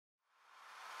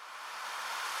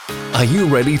Are you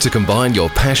ready to combine your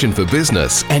passion for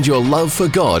business and your love for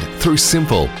God through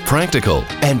simple, practical,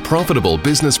 and profitable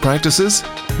business practices?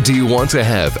 Do you want to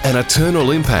have an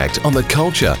eternal impact on the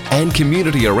culture and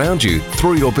community around you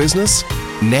through your business?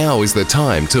 Now is the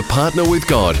time to partner with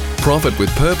God, profit with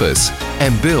purpose,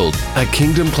 and build a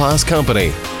kingdom-class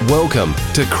company. Welcome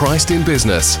to Christ in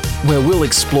Business, where we'll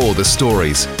explore the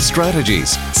stories,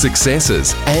 strategies,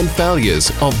 successes, and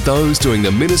failures of those doing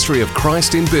the ministry of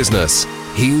Christ in business.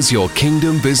 Here's your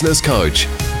Kingdom Business Coach,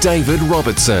 David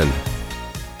Robertson.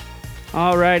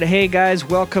 All right. Hey, guys.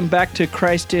 Welcome back to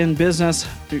Christ in Business.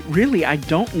 Really, I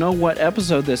don't know what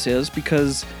episode this is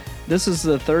because this is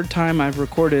the third time I've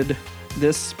recorded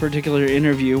this particular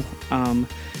interview. I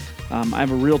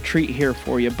have a real treat here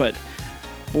for you, but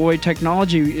boy,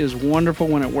 technology is wonderful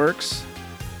when it works.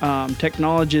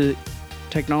 Technology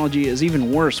is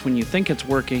even worse when you think it's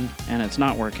working and it's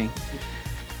not working.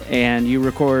 And you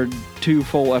record 2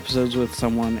 full episodes with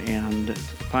someone and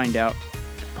find out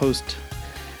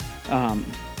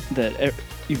that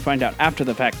you find out after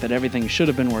the fact that everything should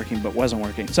have been working but wasn't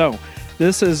working. So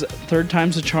this is third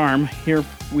time's a charm. Here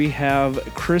we have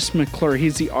Chris McClure.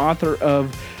 He's the author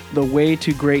of The Way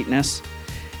to Greatness.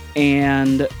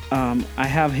 And I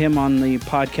have him on the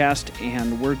podcast,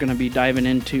 and we're going to be diving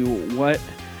into what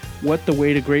the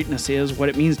way to greatness is, what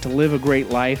it means to live a great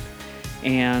life,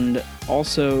 and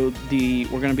also we're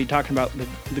going to be talking about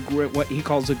what he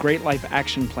calls the Great Life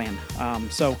Action Plan.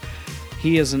 So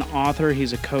he is an author,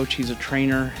 he's a coach, he's a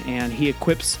trainer, and he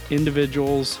equips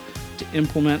individuals to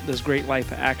implement this Great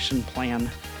Life Action Plan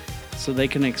so they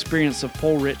can experience the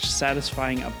full, rich,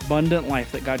 satisfying, abundant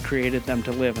life that God created them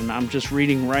to live. And I'm just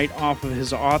reading right off of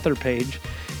his author page,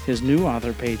 his new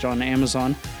author page on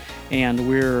Amazon, and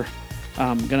we're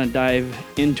going to dive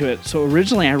into it. So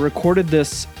originally I recorded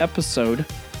this episode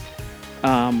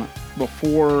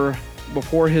before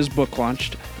his book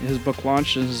launched. His book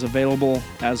launched and is available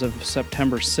as of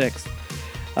September 6th.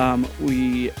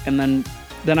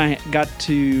 Then I got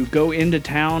to go into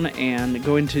town and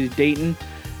go into Dayton,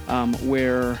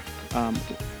 where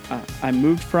I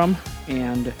moved from,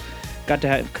 and got to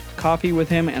have coffee with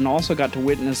him, and also got to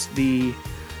witness the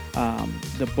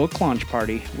book launch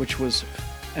party, which was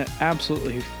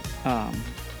absolutely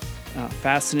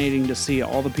fascinating to see.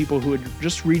 All the people who had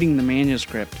just reading the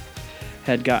manuscript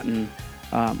had gotten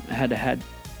had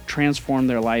transformed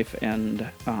their life and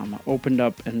opened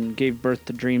up and gave birth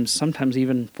to dreams, sometimes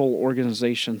even full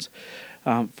organizations,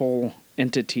 full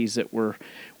entities that were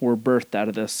birthed out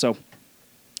of this. So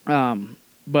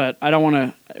but I don't want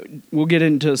to, we'll get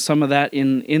into some of that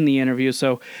in the interview.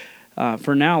 So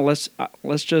for now, let's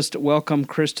just welcome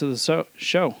Chris to the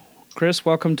show. Chris,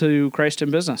 welcome to Christ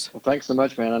in Business. Well, thanks so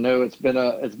much, man. I know it's been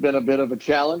a bit of a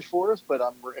challenge for us, but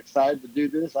I'm excited to do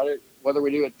this. Whether we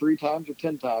do it 3 times or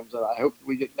 10 times, I hope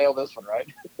we nail this one, right?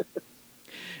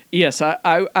 Yes,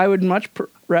 I would much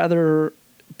rather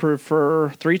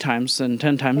prefer 3 times than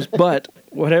 10 times, but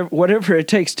whatever it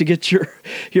takes to get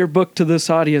your book to this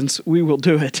audience, we will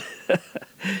do it.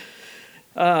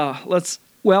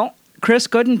 Chris,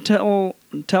 go ahead and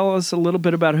tell us a little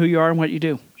bit about who you are and what you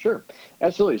do. Sure,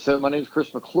 absolutely. So my name is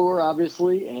Chris McClure,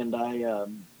 obviously, and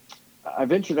I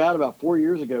ventured out about 4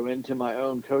 years ago into my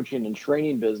own coaching and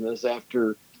training business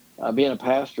after being a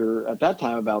pastor at that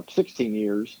time about 16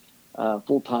 years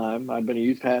full time. I'd been a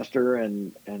youth pastor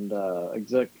and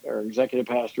executive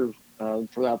pastor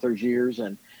throughout those years,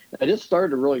 and I just started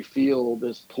to really feel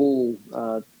this pull.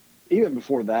 Even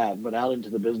before that, but out into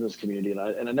the business community,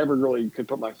 and I never really could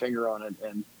put my finger on it.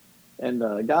 And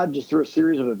God just through a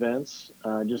series of events,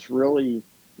 just really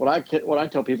what I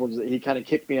tell people is that He kind of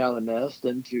kicked me out of the nest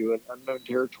into an unknown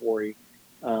territory,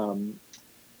 into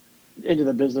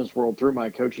the business world through my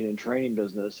coaching and training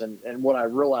business. And what I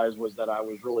realized was that I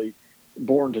was really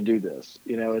born to do this.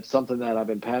 You know, it's something that I've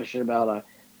been passionate about.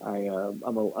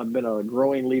 I've been a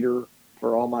growing leader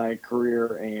for all my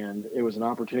career, and it was an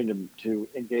opportunity to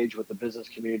engage with the business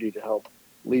community to help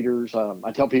leaders.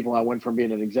 I tell people I went from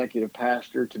being an executive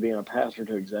pastor to being a pastor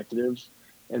to executives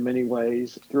in many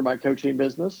ways through my coaching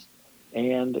business.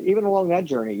 And even along that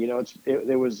journey, you know,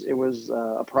 it was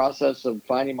a process of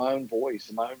finding my own voice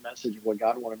and my own message of what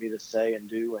God wanted me to say and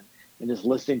do, and just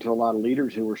listening to a lot of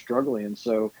leaders who were struggling. And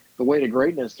so the Way to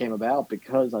Greatness came about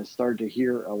because I started to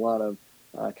hear a lot of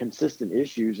consistent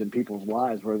issues in people's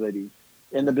lives, whether they be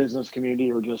in the business community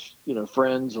or just, you know,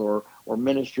 friends or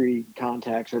ministry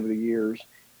contacts over the years.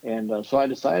 And so I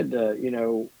decided to, you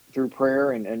know, through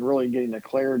prayer and really getting a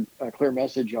clear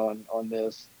message on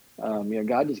this, you know,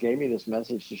 God just gave me this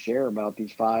message to share about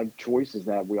these 5 choices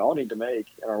that we all need to make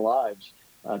in our lives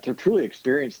to truly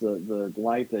experience the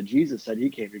life that Jesus said he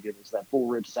came to give us, that full,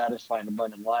 rich, satisfying,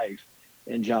 abundant life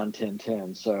in John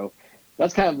 10:10. So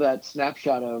that's kind of that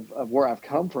snapshot of where I've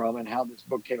come from and how this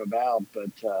book came about.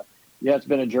 But yeah, it's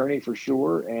been a journey for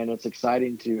sure, and it's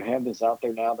exciting to have this out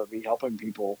there now to be helping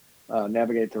people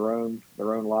navigate their own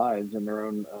lives and their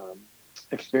own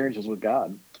experiences with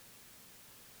God.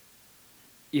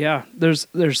 Yeah, there's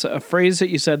a phrase that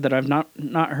you said that I've not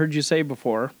heard you say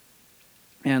before,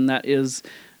 and that is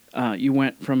you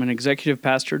went from an executive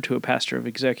pastor to a pastor of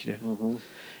executive. Mm-hmm.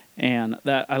 And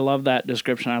that I love that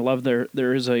description. I love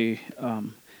there is a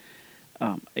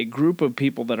group of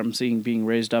people that I'm seeing being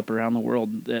raised up around the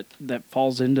world that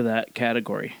falls into that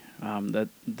category,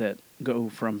 that go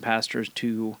from pastors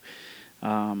to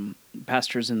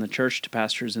pastors in the church to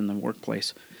pastors in the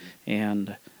workplace,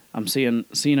 and I'm seeing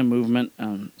a movement,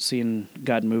 seeing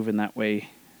God move in that way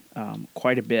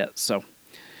quite a bit. So.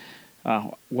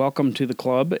 Welcome to the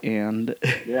club, and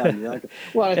yeah.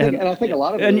 Well, I think a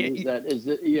lot of it is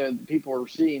that people are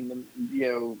seeing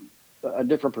a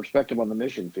different perspective on the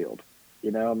mission field.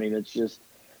 I mean, it's just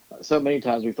so many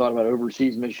times we thought about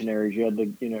overseas missionaries. You had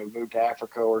to move to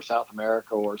Africa or South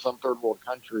America or some third world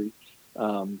country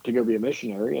to go be a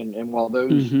missionary, and while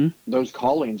those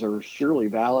callings are surely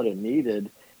valid and needed.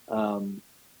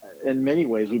 In many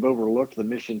ways, we've overlooked the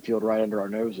mission field right under our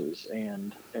noses,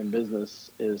 and business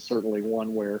is certainly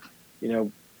one where,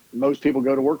 most people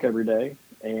go to work every day,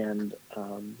 and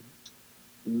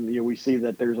we see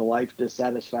that there's a life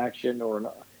dissatisfaction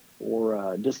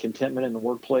or discontentment in the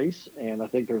workplace, and I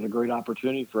think there's a great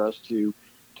opportunity for us to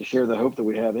share the hope that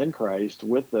we have in Christ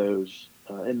with those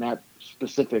in that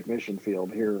specific mission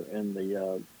field here in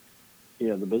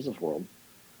the business world.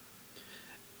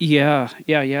 Yeah.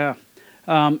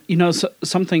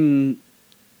 Something.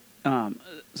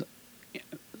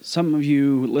 Some of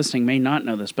you listening may not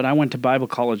know this, but I went to Bible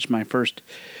college my first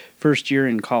year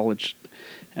in college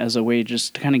as a way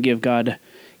just to kind of give God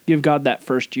that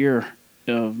first year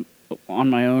on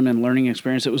my own and learning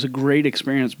experience. It was a great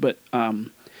experience, but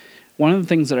one of the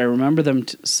things that I remember them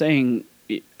saying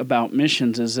about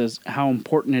missions is how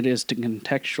important it is to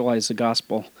contextualize the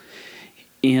gospel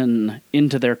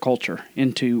into their culture,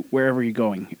 into wherever you're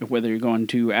going, whether you're going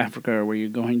to Africa or where you're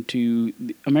going to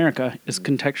America, is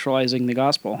contextualizing the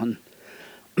gospel. And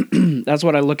that's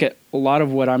what I look at a lot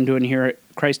of what I'm doing here at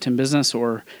Christ in Business,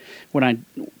 or when I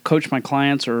coach my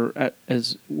clients, or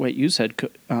as what you said,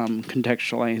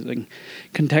 contextualizing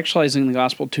the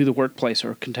gospel to the workplace,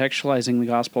 or contextualizing the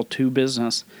gospel to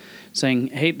business, saying,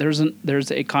 hey, there's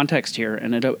a context here,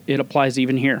 and it applies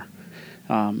even here.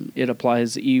 It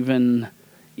applies even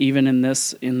in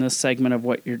this segment of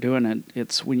what you're doing.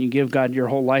 It's when you give God your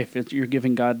whole life, you're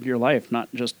giving God your life, not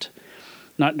just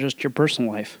your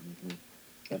personal life. Mm-hmm.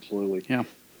 Absolutely.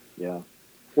 Yeah.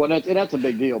 Well, that's a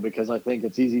big deal, because I think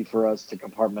it's easy for us to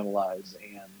compartmentalize,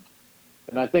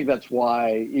 and I think that's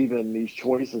why even these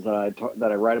choices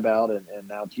that I write about and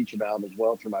now teach about as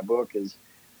well through my book is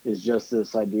just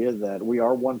this idea that we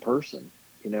are one person.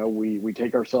 We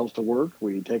take ourselves to work,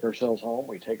 we take ourselves home,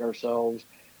 we take ourselves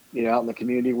out in the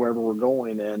community, wherever we're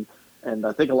going. And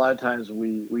I think a lot of times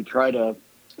we try to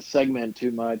segment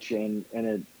too much, and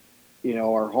it,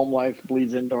 our home life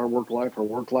bleeds into our work life, our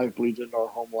work life bleeds into our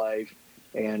home life.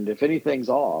 And if anything's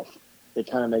off,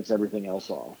 it kind of makes everything else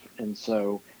off. And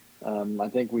so I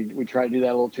think we try to do that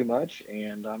a little too much,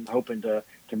 and I'm hoping to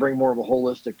bring more of a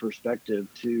holistic perspective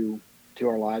to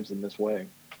our lives in this way.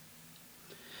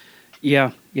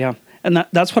 Yeah. And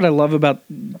that's what I love about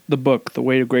the book, The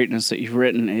Way to Greatness, that you've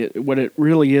written. What it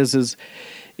really is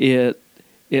it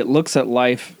looks at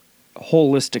life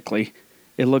holistically.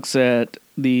 It looks at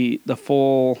the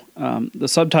full. The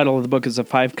subtitle of the book is The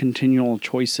 5 Continual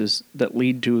Choices That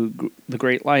Lead to the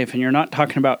Great Life, and you're not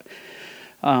talking about.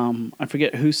 I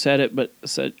forget who said it, but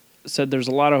said there's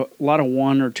a lot of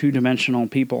 1 or 2 dimensional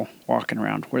people walking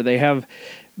around where they have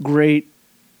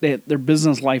their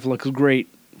business life looks great.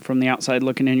 From the outside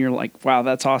looking in, you're like, wow,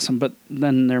 that's awesome. But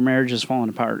then their marriage is falling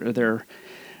apart, or their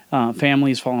family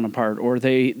is falling apart, or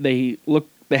they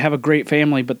have a great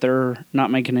family, but they're not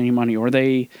making any money, or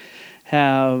they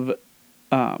have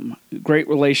great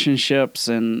relationships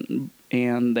and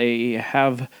they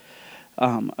have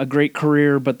a great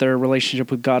career, but their relationship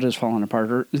with God is falling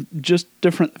apart, or just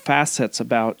different facets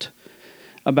about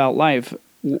life.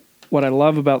 What I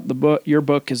love about your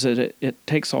book is that it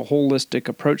takes a holistic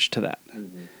approach to that.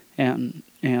 Mm-hmm.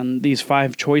 And these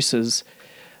 5 choices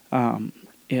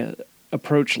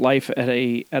approach life at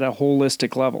a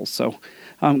holistic level. So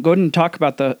go ahead and talk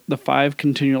about the 5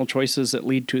 continual choices that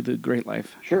lead to the great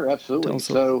life. Sure, absolutely.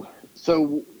 So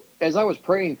as I was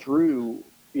praying through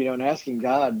and asking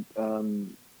God,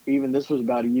 even this was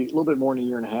about a little bit more than a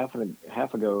year and a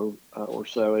half ago or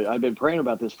so. I'd been praying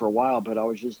about this for a while, but I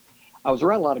was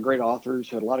around a lot of great authors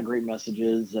who had a lot of great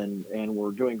messages and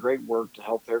were doing great work to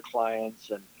help their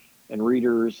clients and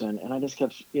readers. And I just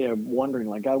kept, wondering,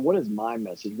 like, God, what is my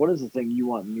message? What is the thing you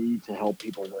want me to help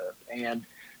people with? And,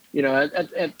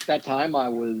 at that time I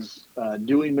was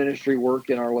doing ministry work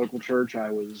in our local church. I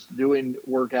was doing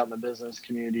work out in the business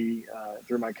community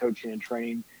through my coaching and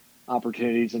training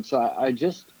opportunities. And so I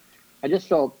just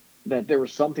felt that there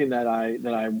was something that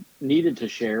I needed to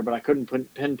share, but I couldn't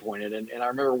pinpoint it. And I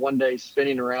remember one day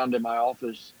spinning around in my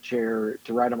office chair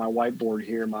to write on my whiteboard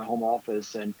here in my home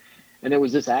office, and there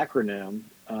was this acronym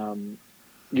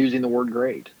using the word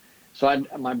great. So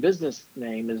my business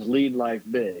name is Lead Life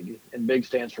Big, and big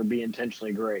stands for Be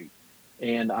Intentionally Great.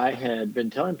 And I had been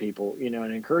telling people, and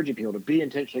encouraging people to be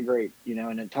intentionally great,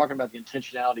 and then talking about the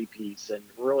intentionality piece and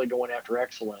really going after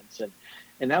excellence.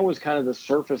 And that was kind of the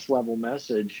surface level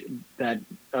message that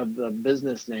of the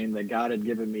business name that God had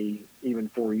given me even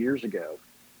 4 years ago.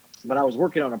 But I was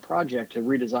working on a project to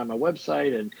redesign my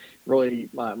website, and really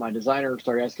my designer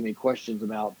started asking me questions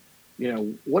about,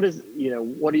 what do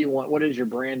you want? What is your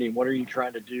branding? What are you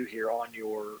trying to do here on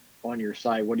your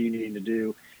site? What do you need to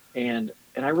do? And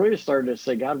I really just started to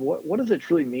say, God, what does it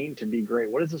truly mean to be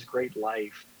great? What is this great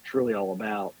life truly all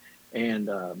about? And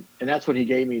that's when he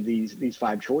gave me these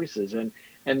 5 choices. And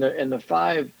the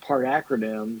 5-part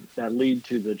acronym that lead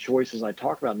to the choices I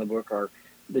talk about in the book are: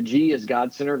 the G is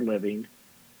God-centered living,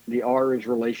 the R is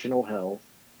relational health,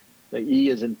 the E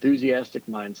is enthusiastic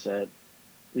mindset,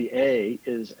 the A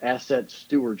is asset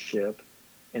stewardship,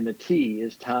 and the T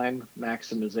is time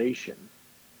maximization.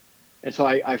 And so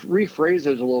I rephrase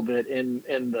those a little bit in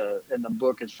the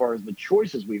book as far as the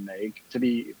choices we make to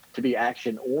be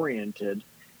action oriented.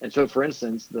 And so, for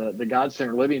instance, the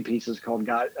God-centered living piece is called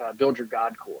Build Your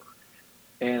God Core.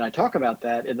 And I talk about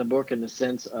that in the book in the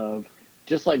sense of,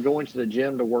 just like going to the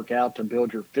gym to work out to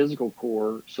build your physical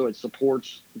core so it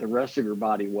supports the rest of your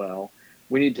body well,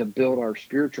 we need to build our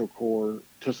spiritual core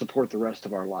to support the rest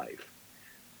of our life.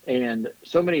 And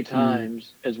so many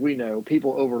times, as we know,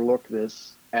 people overlook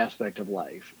this aspect of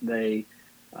life. They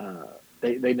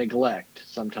neglect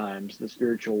sometimes the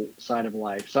spiritual side of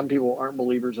life. Some people aren't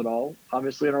believers at all,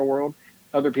 obviously, in our world.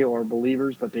 Other people are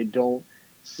believers, but they don't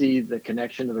see the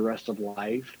connection to the rest of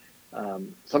life.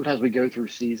 Sometimes we go through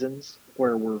seasons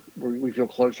where we feel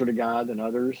closer to God than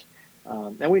others.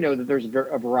 And we know that there's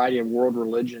a variety of world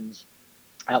religions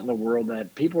out in the world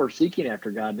that people are seeking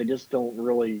after God. They just don't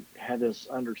really have this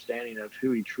understanding of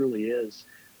who he truly is,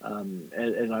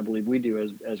 as I believe we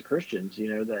do as Christians,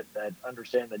 that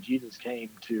understand that Jesus came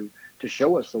to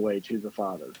show us the way to the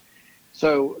Father.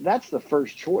 So that's the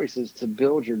first choice, is to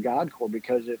build your God core,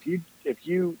 because if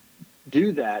you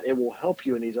do that, it will help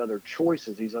you in these other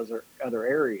choices, these other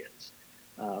areas.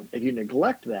 If you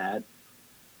neglect that,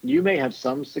 you may have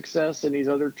some success in these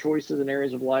other choices and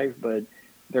areas of life, but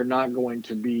they're not going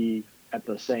to be at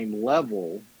the same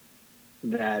level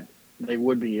that they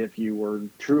would be if you were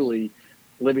truly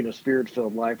living a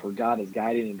spirit-filled life where God is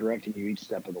guiding and directing you each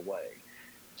step of the way.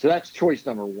 So that's choice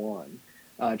number 1.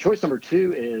 Choice number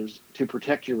 2 is to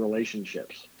protect your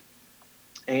relationships.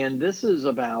 And this is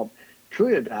about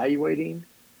truly evaluating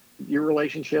your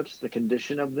relationships, the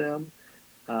condition of them.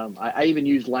 I even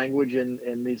use language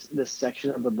in this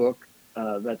section of the book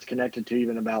that's connected to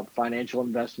even about financial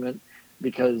investment,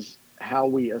 because how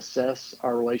we assess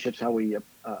our relationships, how we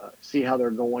see how they're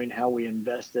going, how we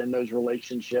invest in those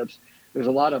relationships. There's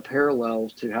a lot of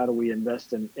parallels to how do we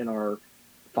invest in our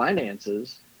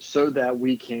finances so that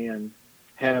we can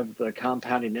have the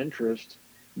compounding interest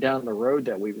down the road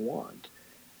that we want.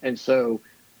 And so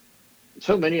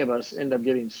many of us end up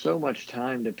giving so much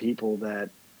time to people that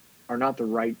are not the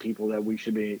right people that we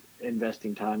should be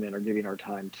investing time in or giving our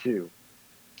time to.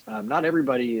 Not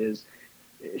everybody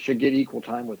should get equal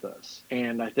time with us.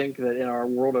 And I think that in our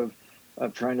world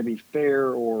of trying to be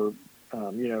fair or,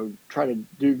 try to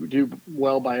do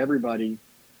well by everybody,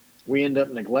 we end up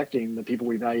neglecting the people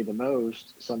we value the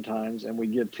most sometimes. And we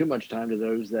give too much time to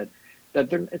those that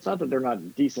it's not that they're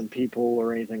not decent people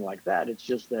or anything like that. It's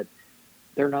just that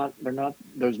they're not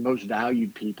those most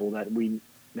valued people that we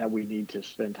need to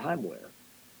spend time with.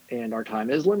 And our time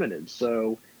is limited.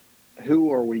 So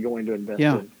who are we going to invest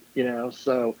in?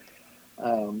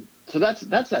 So that's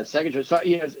that second choice. So,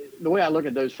 the way I look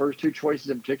at those first 2 choices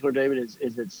in particular, David, is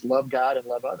it's love God and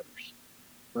love others,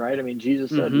 right? I mean,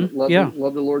 Jesus said, love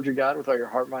the Lord your God with all your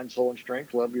heart, mind, soul, and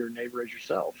strength. Love your neighbor as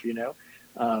yourself.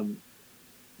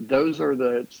 Those are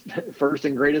the first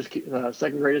and greatest,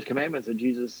 second greatest commandments that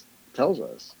Jesus tells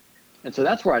us. And so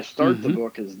that's where I start the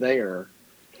book, is there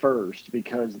first,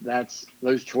 because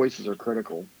those choices are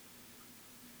critical.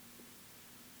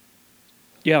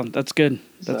 Yeah, that's good.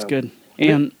 That's good.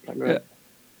 And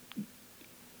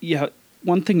yeah,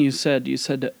 one thing you said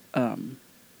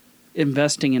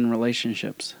investing in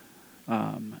relationships,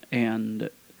 and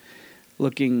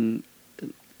looking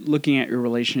at your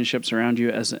relationships around you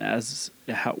as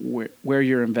where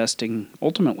you're investing,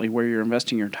 ultimately where you're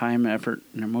investing your time, effort,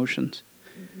 and emotions.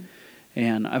 Mm-hmm.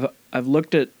 And I've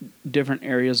looked at different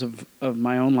areas of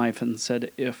my own life and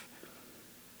said, if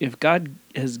God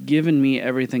has given me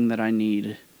everything that I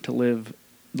need to live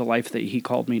the life that He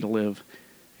called me to live,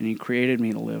 and He created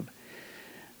me to live,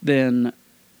 then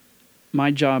my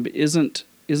job isn't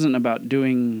about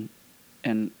doing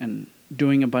and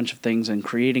doing a bunch of things and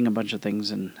creating a bunch of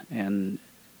things,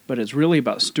 but it's really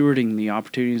about stewarding the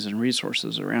opportunities and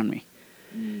resources around me.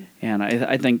 Mm. And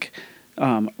I think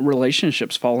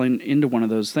relationships fall into one of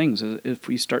those things. If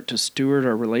we start to steward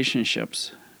our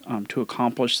relationships to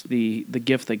accomplish the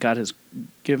gift that God has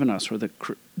given us, or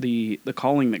the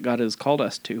calling that God has called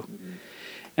us to,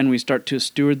 and we start to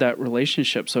steward that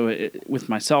relationship. So with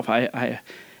myself, I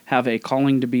have a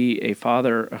calling to be a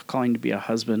father, a calling to be a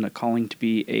husband, a calling to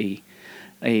be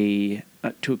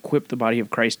to equip the body of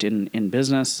Christ in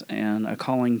business, and a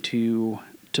calling to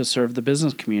serve the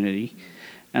business community.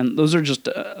 And those are just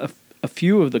a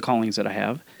few of the callings that I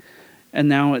have. And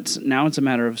now it's a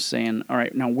matter of saying, all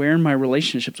right, now where in my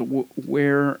relationships,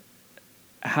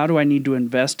 how do I need to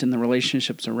invest in the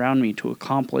relationships around me to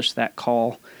accomplish that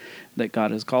call that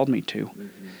God has called me to?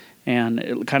 Mm-hmm.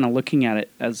 And kind of looking at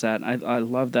it as that, I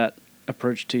love that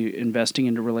approach to investing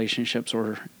into relationships,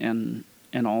 and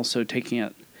also taking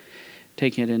it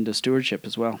into stewardship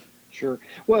as well. Sure.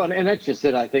 Well, and that's just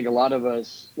it. I think a lot of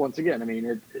us, once again, I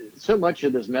mean, so much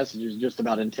of this message is just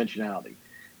about intentionality,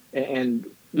 and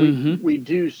we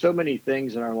do so many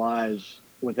things in our lives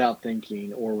without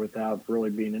thinking or without really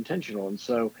being intentional. And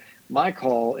so my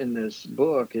call in this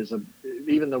book is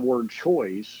even the word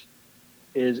choice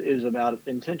is about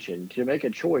intention. To make a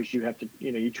choice, you have to,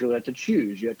 you truly have to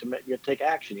choose. You have to take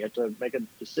action. You have to make a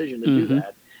decision to do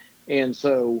that. And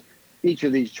so each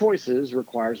of these choices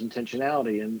requires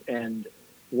intentionality. And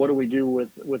what do we do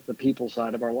with the people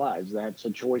side of our lives? That's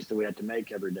a choice that we have to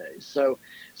make every day. So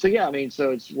yeah, I mean,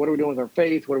 so it's, what are we doing with our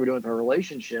faith? What are we doing with our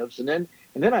relationships? And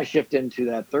then I shift into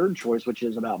that third choice, which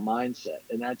is about mindset.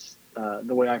 And that's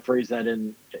the way I phrase that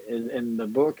in the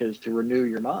book, is to renew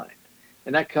your mind.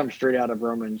 And that comes straight out of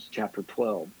Romans chapter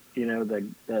 12,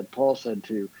 that Paul said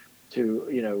to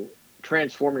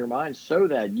transform your mind so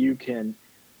that you can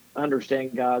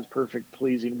understand God's perfect,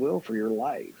 pleasing will for your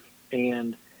life.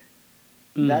 And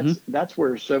that's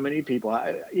where so many people,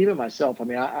 even myself, I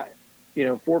mean, I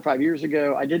 4 or 5 years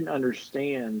ago, I didn't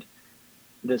understand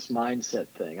this mindset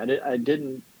thing. I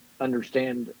didn't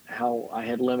understand how I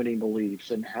had limiting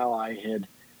beliefs, and how I had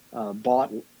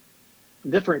bought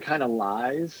different kind of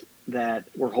lies that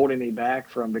were holding me back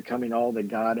from becoming all that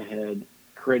God had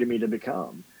created me to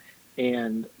become.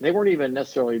 And they weren't even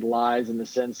necessarily lies in the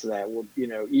sense that were,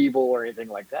 evil or anything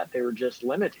like that. They were just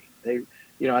limiting.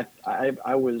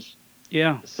 I was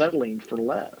settling for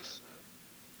less.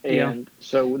 And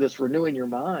so this renewing your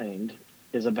mind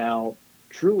is about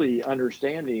truly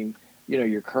understanding,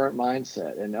 your current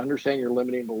mindset, and understanding your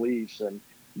limiting beliefs and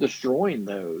destroying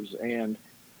those. And,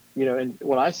 and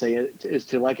what I say is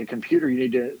to, like a computer, you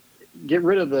need to get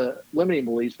rid of the limiting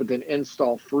beliefs, but then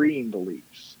install freeing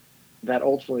beliefs that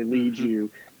ultimately lead you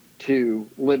to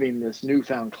living this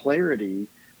newfound clarity,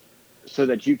 so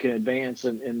that you can advance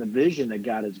in the vision that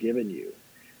God has given you.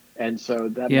 And so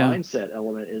that mindset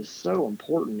element is so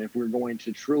important if we're going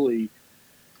to truly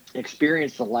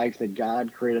experience the life that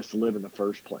God created us to live in the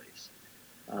first place.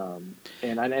 And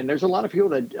there's a lot of people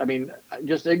that, I mean,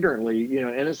 just ignorantly,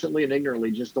 innocently and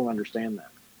ignorantly, just don't understand that.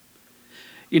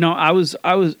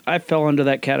 I fell into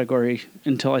that category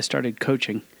until I started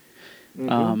coaching.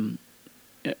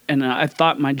 And I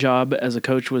thought my job as a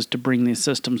coach was to bring these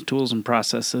systems, tools, and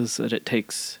processes that it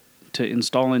takes to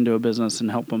install into a business and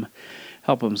help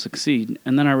them succeed.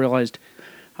 And then I realized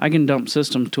I can dump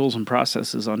systems, tools, and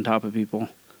processes on top of people.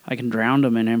 I can drown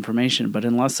them in information, but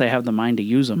unless they have the mind to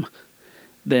use them,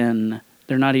 then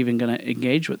they're not even going to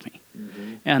engage with me.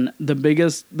 And the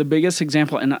biggest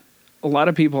example, and a lot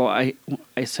of people, I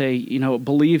say,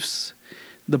 beliefs,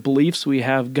 the beliefs we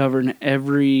have govern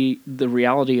every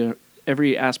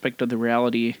aspect of the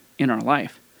reality in our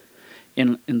life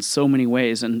in so many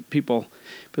ways. And people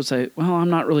say, well, I'm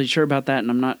not really sure about that,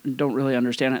 and don't really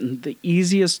understand it. And the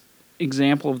easiest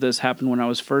example of this happened when I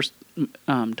was first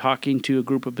talking to a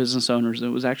group of business owners. It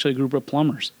was actually a group of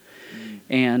plumbers.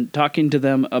 and talking to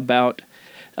them about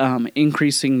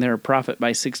increasing their profit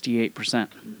by 68%.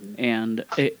 And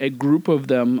a group of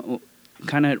them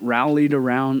kind of rallied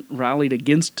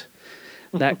against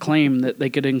that claim that they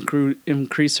could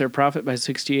increase their profit by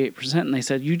 68%. And they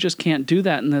said, you just can't do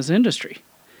that in this industry.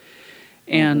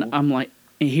 And I'm like,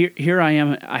 here I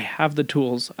am. I have the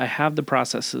tools. I have the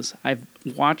processes. I've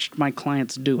watched my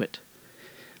clients do it.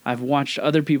 I've watched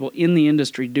other people in the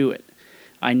industry do it.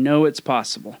 I know it's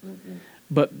possible.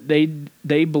 But they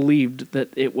believed that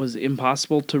it was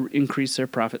impossible to increase their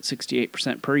profit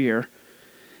 68% per year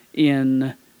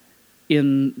in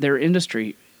their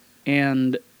industry.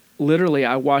 And literally,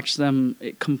 I watched them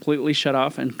completely shut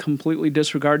off and completely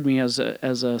disregard me as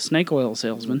a snake oil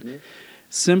salesman,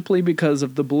 simply because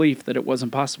of the belief that it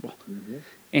wasn't possible.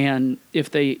 And if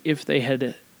they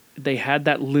had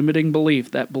that limiting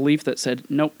belief, that belief that said,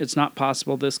 nope, it's not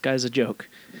possible, this guy's a joke,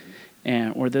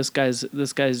 or this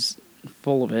guy's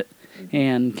full of it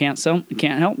and can't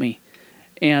help me.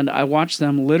 And I watched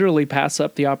them literally pass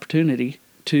up the opportunity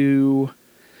to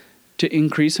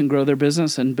increase and grow their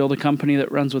business and build a company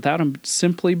that runs without them,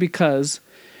 simply because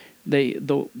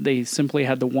they simply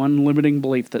had the one limiting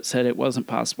belief that said it wasn't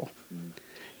possible.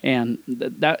 And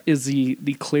that is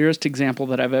the clearest example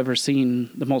that I've ever seen,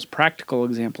 the most practical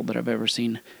example that I've ever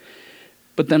seen.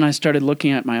 But then I started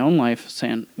looking at my own life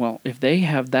saying, well, if they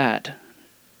have that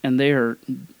and they are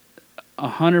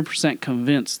 100%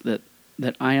 convinced that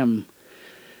I am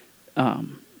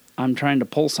I'm trying to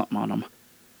pull something on them,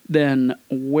 then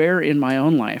where in my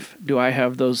own life do I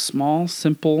have those small,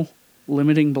 simple,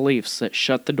 limiting beliefs that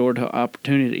shut the door to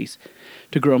opportunities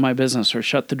to grow my business, or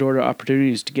shut the door to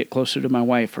opportunities to get closer to my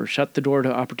wife, or shut the door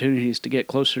to opportunities to get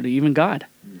closer to even God?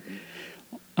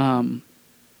 And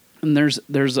there's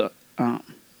a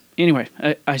anyway,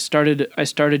 I started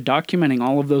documenting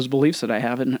all of those beliefs that I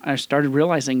have, and I started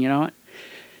realizing, you know what,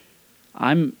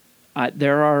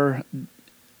 there are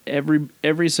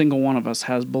every single one of us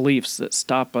has beliefs that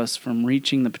stop us from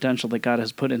reaching the potential that God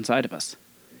has put inside of us.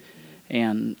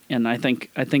 And I think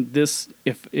this,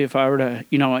 if I were to,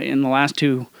 in the last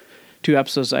two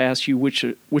episodes, I asked you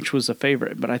which was a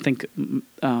favorite, but I think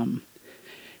an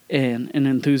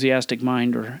enthusiastic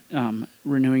mind, or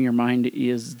renewing your mind,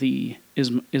 is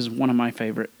one of my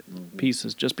favorite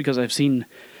pieces, just because I've seen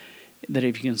that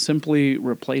if you can simply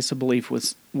replace a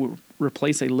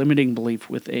limiting belief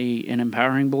with an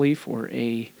empowering belief or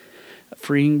a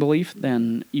freeing belief,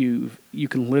 then you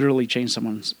can literally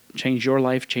change your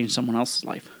life, change someone else's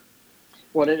life.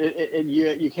 Well,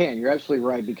 you can. You're absolutely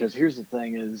right, because here's the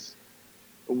thing: is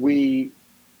we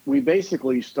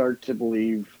basically start to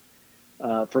believe,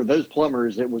 for those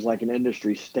plumbers, it was like an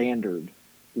industry standard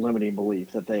limiting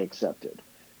belief that they accepted.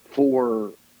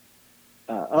 For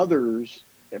others,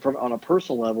 on a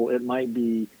personal level, it might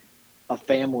be a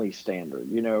family standard.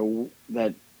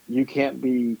 That you can't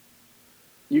be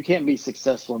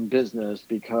successful in business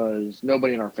because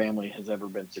nobody in our family has ever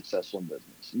been successful in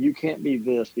business. You can't be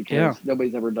this because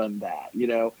nobody's ever done that.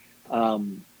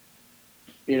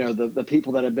 The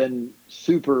people that have been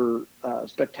super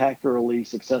spectacularly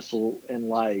successful in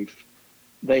life,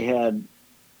 they had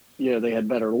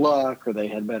better luck, or they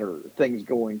had better things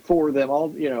going for them.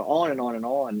 All on and on and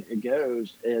on it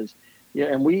goes.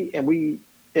 And we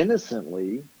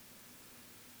innocently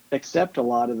accept a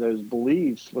lot of those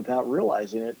beliefs without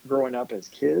realizing it, growing up as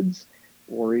kids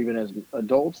or even as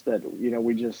adults, that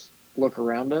we just look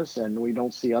around us and we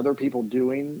don't see other people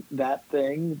doing that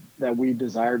thing that we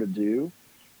desire to do.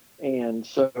 And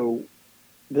so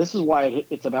this is why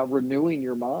it's about renewing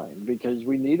your mind, because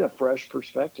we need a fresh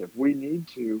perspective. We need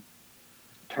to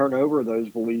turn over those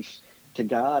beliefs to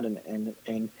God. And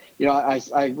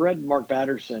I read Mark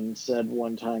Batterson said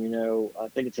one time, I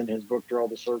think it's in his book, Draw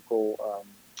the Circle,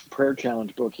 prayer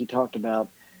challenge book. He talked about,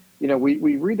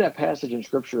 we read that passage in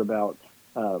Scripture about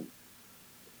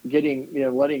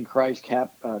letting Christ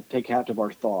take captive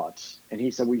our thoughts. And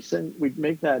he said we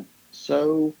make that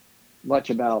so much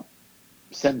about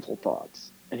sinful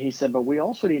thoughts. And he said, but we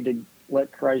also need to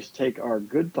let Christ take our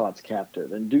good thoughts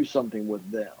captive and do something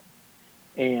with them.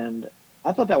 And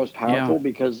I thought that was powerful,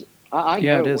 because I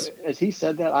know, as he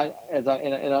said that, as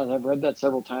I've read that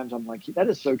several times, I'm like, that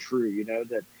is so true.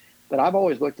 That I've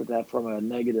always looked at that from a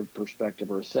negative perspective,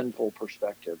 or a sinful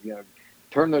perspective.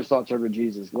 Turn those thoughts over to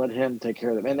Jesus, let Him take care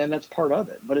of them, and then that's part of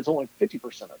it. But it's only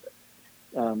 50% of it,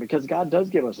 because God does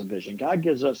give us a vision. God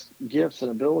gives us gifts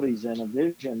and abilities and a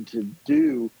vision to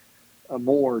do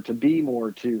more, to be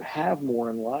more, to have more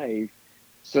in life,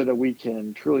 so that we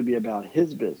can truly be about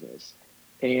His business.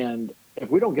 And if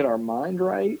we don't get our mind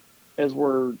right as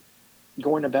we're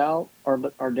going about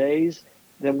our days,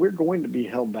 then we're going to be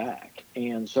held back.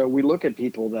 And so we look at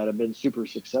people that have been super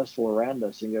successful around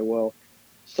us and go, well,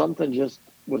 something just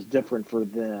was different for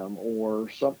them, or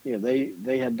something,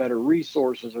 they had better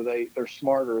resources, or they're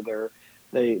smarter,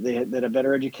 they had a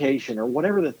better education, or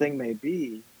whatever the thing may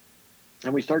be.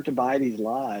 And we start to buy these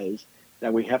lies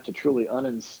that we have to truly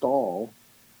uninstall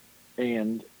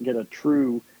and get a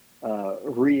true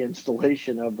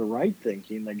reinstallation of the right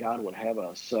thinking that God would have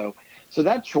us. So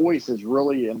that choice is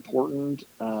really important,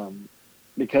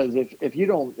 because if you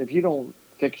don't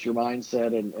fix your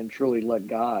mindset and truly let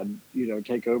God,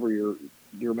 take over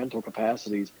your mental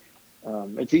capacities,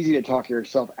 it's easy to talk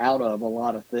yourself out of a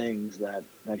lot of things that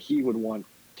He would want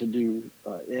to do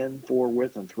in, for,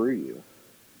 with, and through you.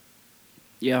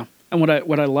 Yeah. And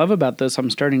what I love about this,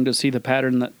 I'm starting to see the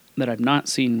pattern that I've not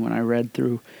seen when I read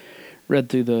through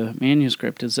the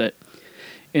manuscript, is that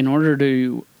in order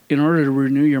to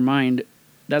renew your mind,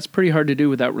 that's pretty hard to do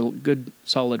without good,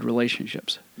 solid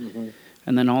relationships. Mm-hmm.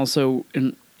 And then also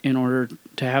in order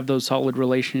to have those solid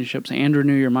relationships and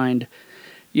renew your mind,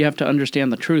 you have to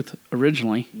understand the truth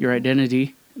originally, your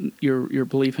identity, your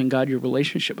belief in God, your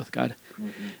relationship with God.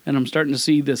 Mm-hmm. And I'm starting to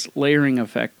see this layering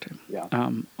effect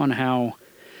on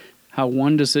how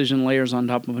one decision layers on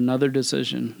top of another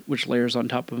decision, which layers on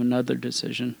top of another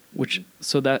decision,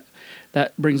 so that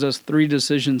brings us 3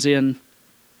 decisions in,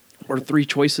 or 3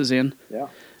 choices in. Yeah.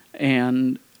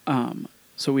 And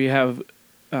so we have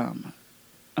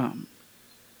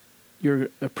you're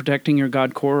protecting your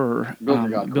God core, or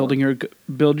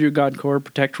build your God core,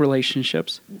 protect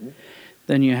relationships. Mm-hmm.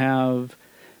 Then you have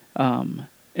an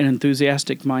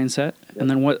enthusiastic mindset, and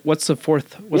then what's the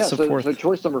fourth? So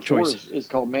choice number 4 is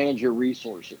called manage your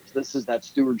resources. This is that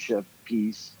stewardship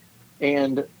piece,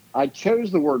 and I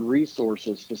chose the word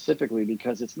resources specifically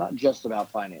because it's not just about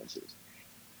finances.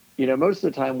 Most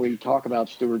of the time we talk about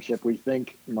stewardship, we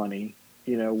think money.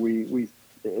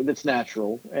 It's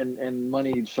natural, and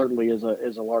money certainly is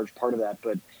a large part of that,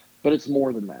 but it's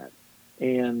more than that.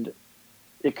 And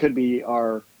it could be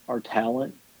our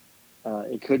talent,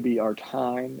 it could be our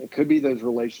time, it could be those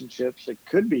relationships, it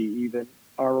could be even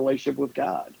our relationship with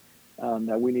God,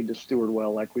 that we need to steward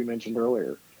well, like we mentioned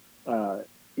earlier.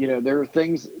 There are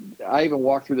things, I even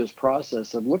walk through this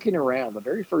process of looking around, the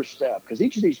very first step, because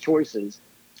each of these choices,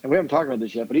 and we haven't talked about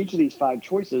this yet, but each of these 5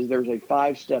 choices, there's a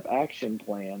 5-step action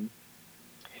plan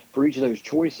for each of those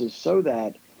choices, so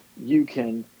that you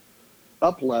can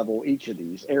up-level each of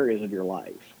these areas of your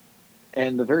life.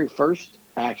 And the very first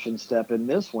action step in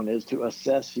this one is to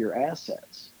assess your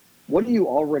assets. What do you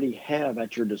already have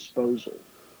at your disposal?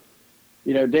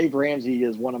 Dave Ramsey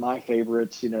is one of my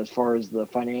favorites, as far as the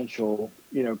financial,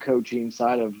 coaching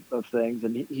side of things.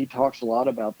 And he talks a lot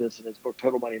about this in his book,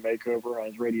 Total Money Makeover, on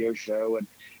his radio show, and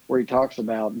where he talks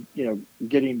about,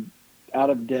 getting out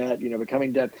of debt,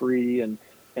 becoming debt free and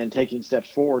taking steps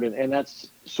forward. And that's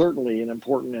certainly an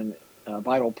important and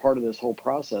vital part of this whole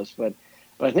process. But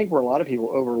I think where a lot of people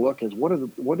overlook is what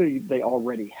do they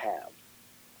already have?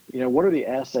 What are the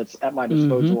assets at my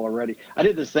disposal already? I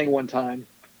did this thing one time.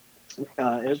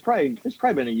 It's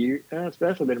probably been a year. It's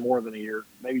definitely been more than a year,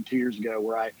 maybe 2 years ago,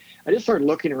 where I just started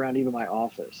looking around even my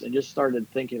office and just started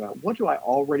thinking about what do I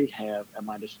already have at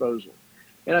my disposal.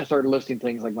 And I started listing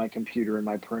things like my computer and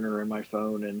my printer and my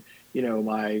phone and,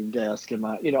 my desk and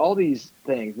my, all these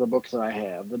things, the books that I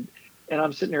have. And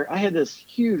I'm sitting there, I had this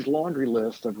huge laundry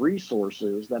list of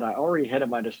resources that I already had at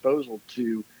my disposal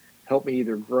to help me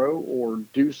either grow or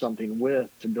do something with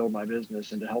to build my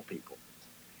business and to help people.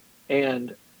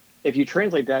 And if you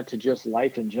translate that to just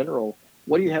life in general,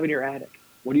 what do you have in your attic?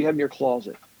 What do you have in your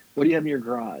closet? What do you have in your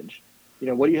garage?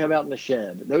 What do you have out in the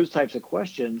shed? Those types of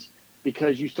questions,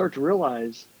 because you start to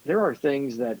realize there are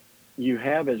things that you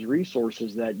have as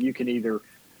resources that you can either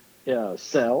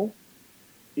sell,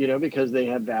 because they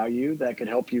have value that could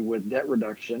help you with debt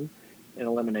reduction and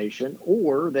elimination,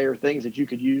 or they are things that you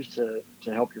could use to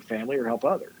help your family or help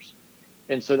others.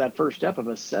 And so that first step of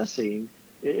assessing,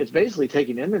 it's basically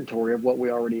taking inventory of what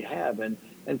we already have. And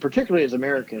particularly as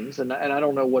Americans, and I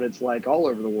don't know what it's like all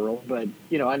over the world, but,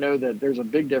 I know that there's a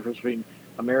big difference between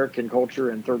American culture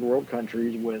and third world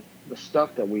countries with the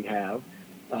stuff that we have.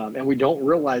 And we don't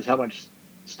realize how much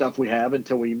stuff we have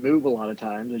until we move a lot of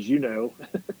times, as you know,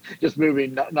 just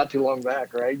moving not too long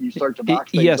back, right? You start to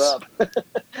box things up.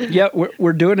 Yeah,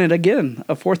 we're doing it again,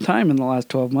 a 4th time in the last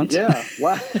 12 months. Yeah.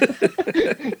 Wow.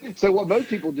 So what most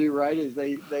people do, right, is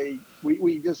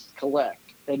we just collect.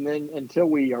 And then until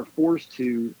we are forced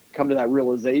to come to that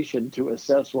realization to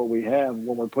assess what we have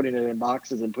when we're putting it in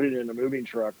boxes and putting it in a moving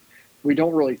truck, we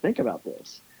don't really think about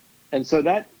this. And so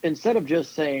that instead of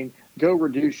just saying, go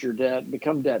reduce your debt,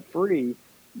 become debt free,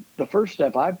 the first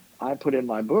step I put in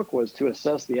my book was to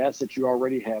assess the assets you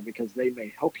already have, because they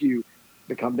may help you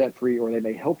become debt free, or they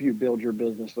may help you build your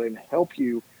business, or they may help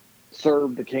you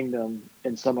serve the kingdom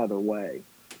in some other way.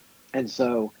 And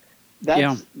so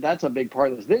Yeah. that's a big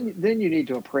part of this. Then you need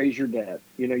to appraise your debt.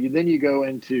 Then you go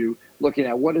into looking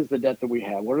at what is the debt that we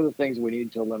have, what are the things we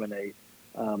need to eliminate.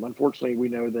 Unfortunately, we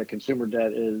know that consumer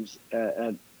debt is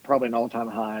at probably an all-time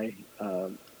high,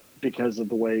 because of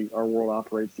the way our world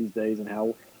operates these days, and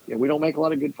how we don't make a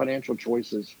lot of good financial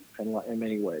choices in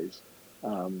many ways,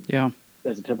 um, Yeah.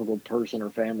 as a typical person or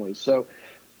family. So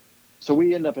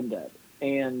we end up in debt,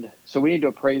 and so we need to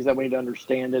appraise that. We need to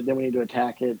understand it. Then we need to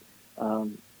attack it.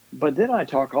 Um, but then I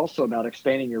talk also about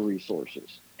expanding your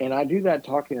resources, and I do that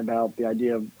talking about the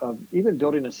idea of even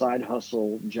building a side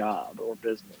hustle job or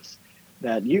business.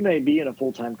 That you may be in a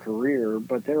full-time career,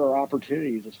 but there are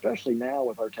opportunities, especially now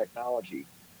with our technology,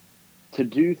 to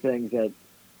do things that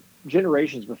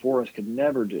generations before us could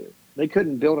never do. They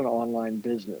couldn't build an online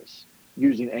business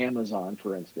using Amazon,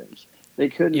 for instance. They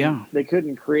couldn't Yeah. they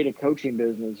couldn't create a coaching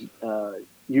business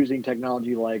using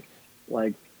technology like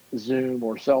Zoom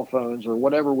or cell phones or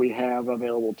whatever we have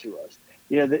available to us.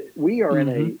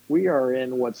 Mm-hmm. We are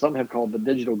in what some have called the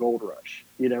digital gold rush.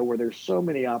 Where there's so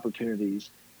many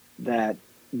opportunities that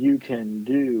you can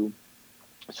do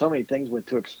so many things with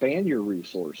to expand your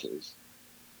resources,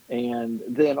 and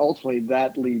then ultimately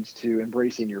that leads to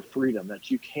embracing your freedom,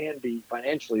 that you can be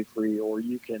financially free, or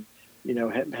you can,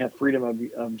 have freedom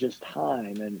of just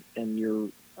time, and your,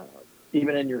 uh,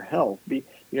 even in your health,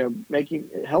 making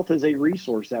health is a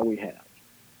resource that we have.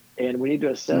 And we need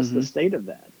to assess the Mm-hmm. state of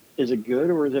that. Is it good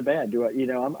or is it bad?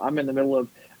 I'm in the middle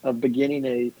of beginning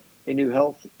a new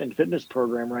health and fitness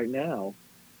program right now,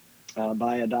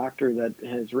 by a doctor that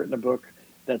has written a book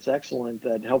that's excellent,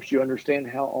 that helps you understand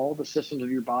how all the systems of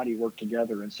your body work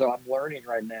together. And so I'm learning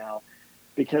right now,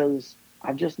 because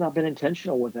I've just not been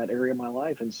intentional with that area of my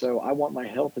life. And so I want my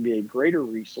health to be a greater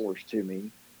resource to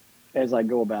me as I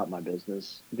go about my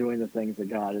business, doing the things that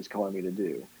God is calling me to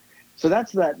do. So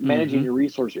that's that, managing Mm-hmm. your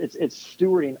resources. It's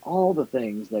stewarding all the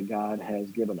things that God has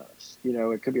given us.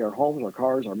 It could be our homes, our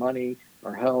cars, our money,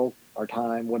 our health, our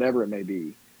time, whatever it may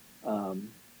be. Um,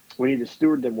 we need to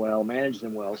steward them well, manage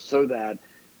them well, so that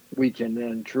we can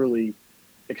then truly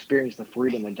experience the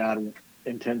freedom that God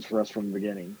intends for us from the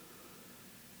beginning.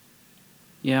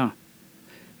 Yeah.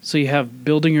 So you have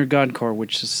building your God core,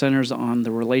 which centers on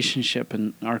the relationship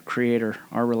and our Creator,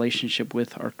 our relationship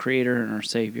with our Creator and our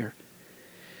Savior.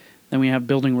 Then we have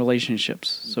building relationships.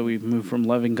 So we've moved from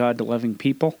loving God to loving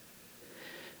people.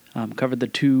 Covered the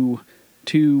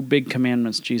two big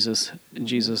commandments Jesus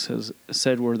has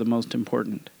said were the most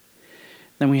important.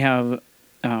 Then we have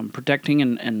protecting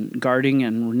and guarding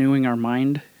and renewing our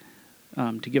mind,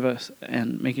 to give us,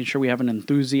 and making sure we have an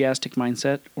enthusiastic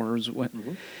mindset, or is what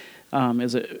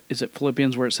is it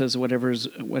Philippians where it says whatever's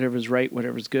right,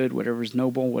 whatever's good, whatever's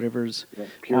noble, whatever's Yeah,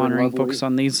 pure and honoring, lovely. focus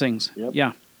on these things. Yep.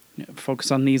 Yeah,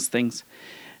 focus on these things,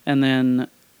 and then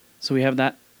so we have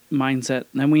that mindset.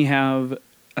 Then we have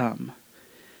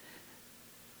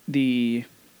the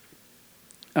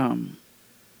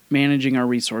managing our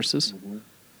resources.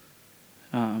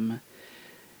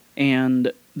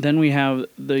 And then we have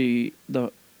the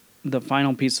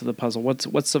final piece of the puzzle. What's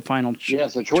the final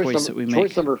So choice that we make?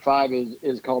 choice number 5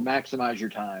 is called maximize your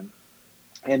time.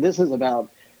 And this is about,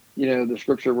 the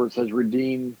scripture where it says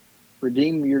redeem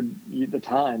the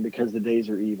time, because the days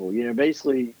are evil.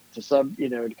 Basically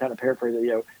to kind of paraphrase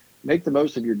it, make the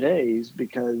most of your days,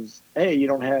 because you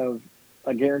don't have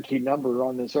a guaranteed number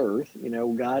on this earth.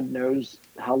 God knows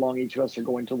how long each of us are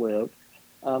going to live.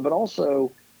 But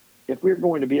also, if we're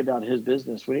going to be about his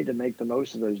business, we need to make the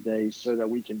most of those days so that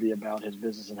we can be about his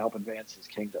business and help advance his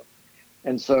kingdom.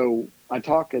 And so I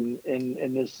talk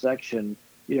in this section,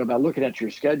 about looking at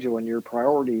your schedule and your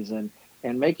priorities, and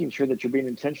making sure that you're being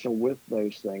intentional with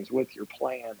those things, with your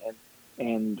plan.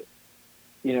 And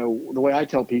the way I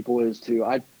tell people is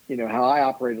how I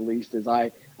operate, at least, is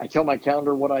I tell my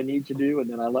calendar what I need to do, and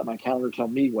then I let my calendar tell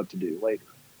me what to do later.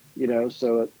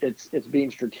 So it's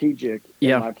being strategic in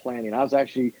Yeah. my planning. I was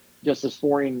actually just this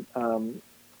morning,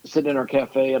 sitting in our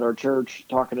cafe at our church,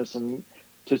 talking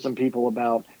to some people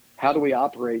about how do we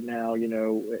operate now,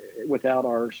 without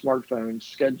our smartphone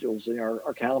schedules and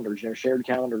our calendars, shared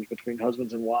calendars between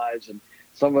husbands and wives. And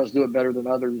some of us do it better than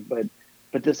others, but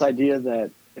this idea that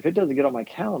if it doesn't get on my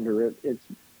calendar,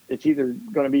 it's either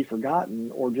going to be forgotten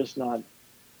or just not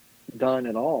done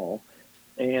at all.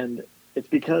 And it's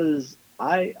because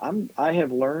I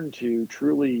have learned to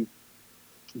truly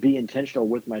be intentional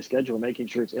with my schedule, making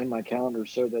sure it's in my calendar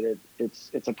so that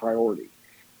it's a priority.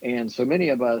 And so many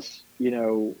of us,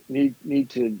 need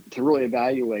to really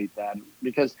evaluate that,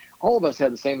 because all of us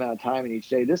have the same amount of time in each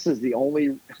day. This is the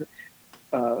only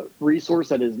resource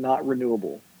that is not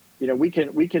renewable. We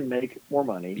can make more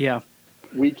money. Yeah.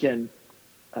 We can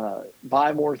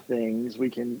buy more things. We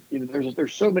can,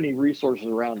 there's so many resources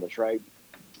around us, right?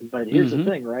 But here's the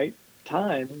thing, right?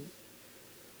 Time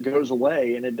goes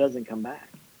away and it doesn't come back.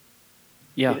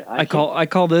 Yeah, I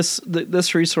call this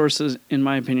resource, in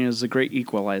my opinion, is the great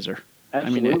equalizer.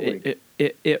 Absolutely. I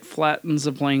mean, it flattens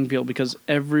the playing field, because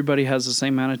everybody has the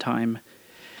same amount of time,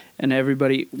 and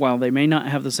everybody, while they may not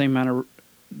have the same amount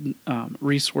of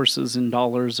resources in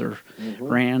dollars or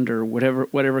rand or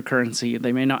whatever currency,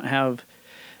 they may not have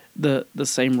the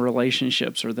same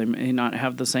relationships, or they may not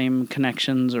have the same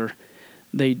connections, or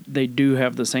they do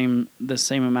have the same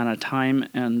amount of time,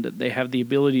 and they have the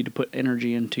ability to put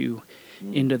energy into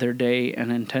their day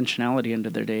and intentionality into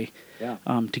their day,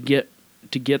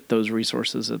 to get those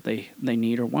resources that they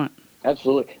need or want.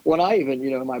 Absolutely. When I even,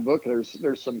 in my book,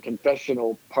 there's some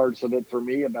confessional parts of it for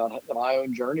me about my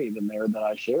own journey in there that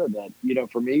I shared. That,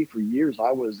 for me, for years,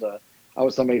 I was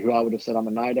somebody who I would have said I'm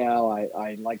a night owl.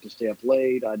 I like to stay up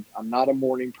late. I'm not a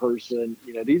morning person.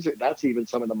 That's even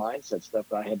some of the mindset stuff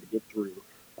that I had to get through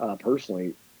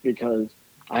personally, because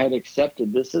I had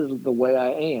accepted this is the way I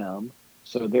am.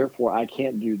 So therefore I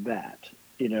can't do that,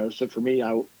 So for me,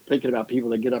 thinking about people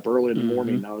that get up early in the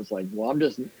morning, I was like, well, I'm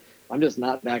just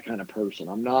not that kind of person.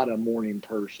 I'm not a morning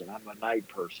person. I'm a night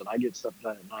person. I get stuff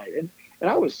done at night. And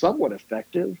I was somewhat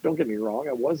effective. Don't get me wrong.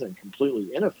 I wasn't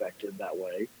completely ineffective that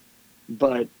way.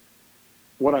 But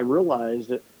what I realized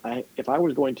that if I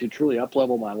was going to truly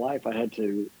up-level my life, I had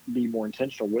to be more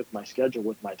intentional with my schedule,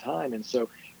 with my time. And so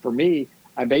for me,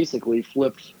 I basically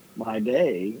flipped my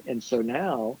day. And so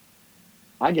now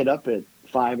I get up at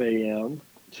 5 a.m.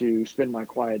 to spend my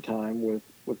quiet time with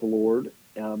the Lord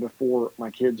before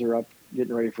my kids are up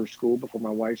getting ready for school, before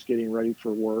my wife's getting ready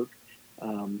for work,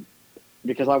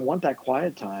 because I want that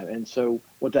quiet time. And so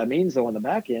what that means, though, on the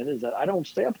back end is that I don't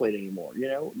stay up late anymore.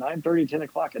 9:30, 10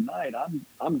 o'clock at night,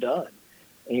 I'm done.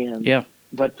 And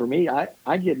but for me,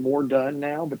 I get more done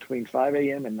now between 5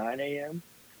 a.m. and 9 a.m.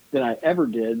 than I ever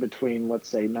did between, let's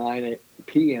say, 9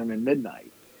 p.m. and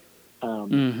midnight.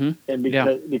 And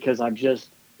because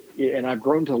I've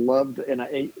grown to love, and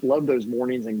I love those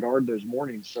mornings and guard those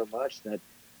mornings so much that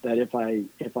if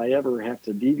I ever have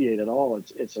to deviate at all,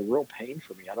 it's a real pain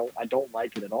for me. I don't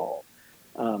like it at all.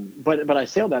 But I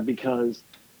say all that because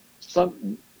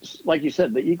like you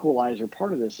said, the equalizer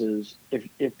part of this is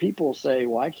if people say,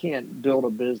 well, I can't build a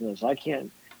business, I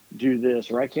can't do this,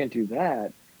 or I can't do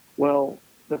that. Well,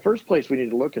 the first place we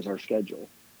need to look is our schedule.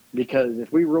 Because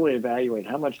if we really evaluate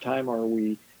how much time are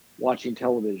we watching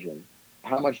television,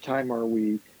 how much time are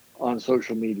we on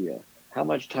social media, how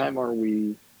much time are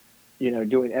we,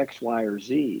 doing X, Y, or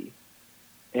Z,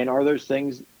 and are those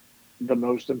things the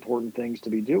most important things to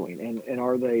be doing? And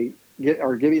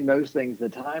are giving those things the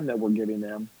time that we're giving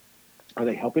them, are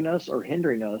they helping us or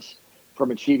hindering us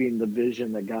from achieving the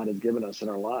vision that God has given us in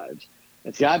our lives?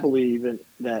 And see, I believe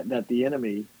that the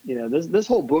enemy, this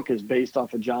whole book is based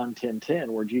off of John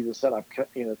 10:10, where Jesus said,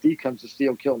 "The thief comes to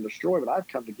steal, kill, and destroy, but I've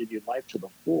come to give you life to the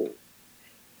full."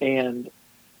 And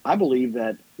I believe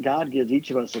that God gives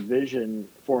each of us a vision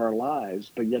for our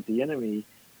lives, but yet the enemy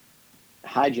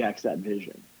hijacks that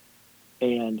vision.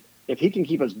 And if he can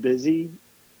keep us busy,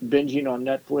 binging on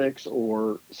Netflix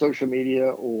or social media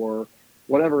or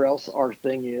whatever else our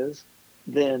thing is,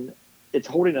 then it's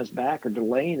holding us back or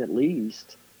delaying at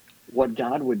least what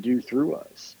God would do through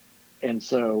us. And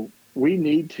so we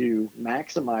need to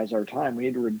maximize our time. We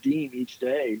need to redeem each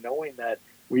day, knowing that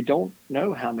we don't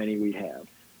know how many we have.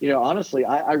 Honestly,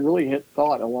 I really had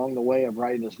thought along the way of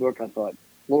writing this book, I thought,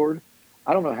 Lord,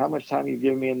 I don't know how much time you've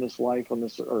given me in this life on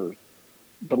this earth,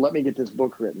 but let me get this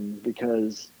book written,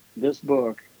 because this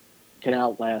book can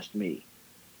outlast me.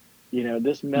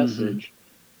 This message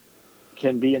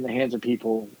can be in the hands of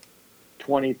people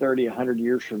 20, 30, 100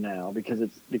 years from now, because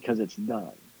it's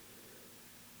done.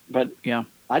 But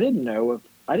I didn't know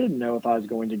if I was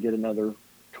going to get another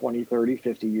 20, 30,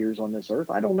 50 years on this earth.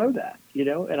 I don't know that,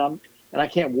 and I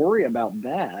can't worry about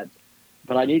that,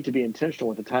 but I need to be intentional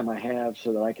with the time I have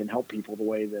so that I can help people the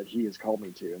way that he has called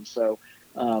me to. And so,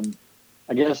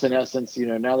 I guess in essence,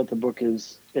 now that the book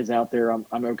is out there,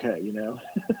 I'm okay,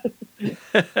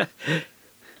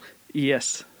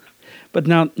 Yes. But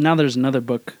now there's another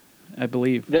book, I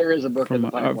believe. There is a book from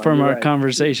our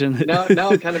conversation. Now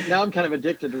I'm kind of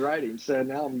addicted to writing. So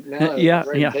now I'm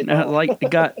ready to take off.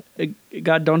 Like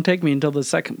God, don't take me until the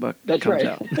second book comes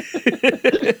out.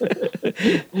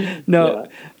 No,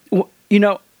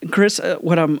 Chris,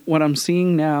 what I'm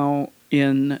seeing now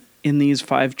in these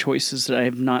 5 choices that I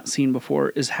have not seen before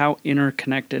is how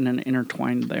interconnected and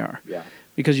intertwined they are. Yeah.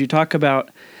 Because you talk about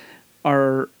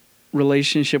our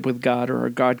relationship with God, or our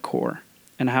God core,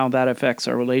 and how that affects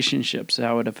our relationships,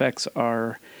 how it affects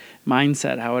our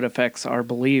mindset, how it affects our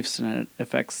beliefs, and it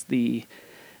affects the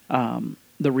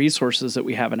resources that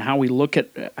we have, and how we look at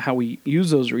how we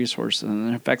use those resources,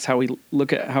 and it affects how we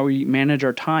look at how we manage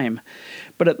our time.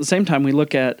 But at the same time, we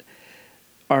look at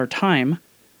our time,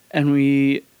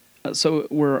 and so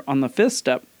we're on the 5th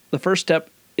step. The first step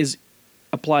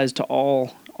applies to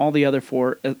all the other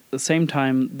 4. At the same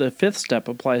time, the 5th step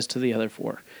applies to the other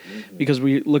 4. Mm-hmm. Because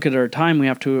we look at our time, we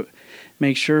have to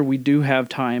make sure we do have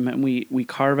time, and we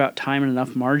carve out time and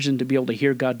enough margin to be able to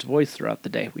hear God's voice throughout the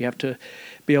day. We have to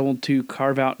be able to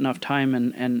carve out enough time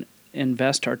and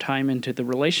invest our time into the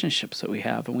relationships that we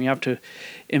have. And we have to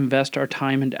invest our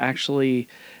time into actually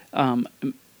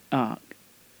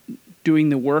doing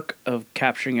the work of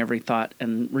capturing every thought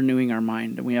and renewing our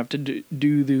mind. And we have to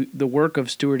do the work of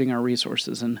stewarding our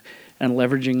resources and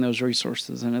leveraging those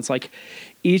resources. And it's like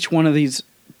each one of these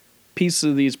pieces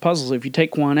of these puzzles, if you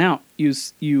take one out,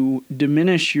 you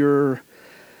diminish your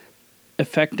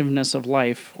effectiveness of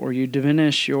life, or you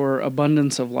diminish your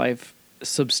abundance of life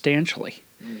substantially.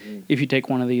 Mm-hmm. If you take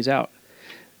one of these out.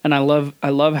 And I love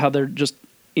how they're just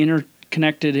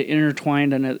interconnected,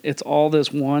 intertwined, and it's all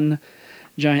this one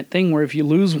giant thing where if you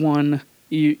lose one,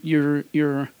 you've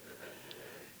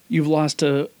lost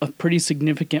a pretty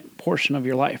significant portion of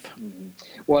your life. Mm-hmm.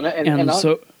 Well,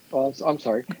 I'm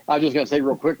sorry. I was just going to say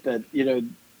real quick that,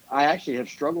 I actually have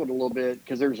struggled a little bit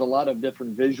because there's a lot of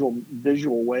different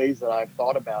visual ways that I've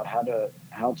thought about how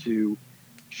to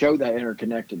show that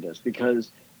interconnectedness,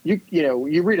 because you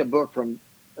read a book from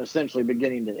essentially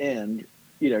beginning to end,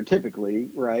 typically,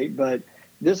 right? But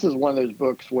this is one of those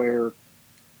books where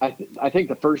I think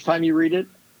the first time you read it,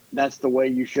 that's the way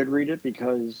you should read it,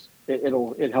 because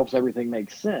it helps everything make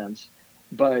sense.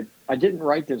 But I didn't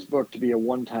write this book to be a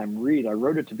one-time read. I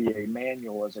wrote it to be a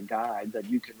manual, as a guide that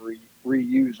you can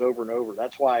reuse over and over.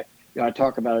 That's why I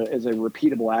talk about it as a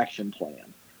repeatable action plan.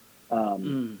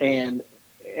 And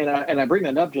I bring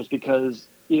that up just because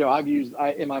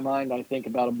in my mind I think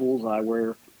about a bullseye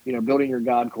where building your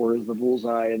God core is the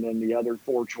bullseye, and then the other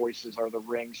 4 choices are the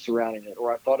rings surrounding it.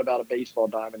 Or I thought about a baseball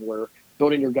diamond where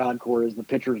building your God core is the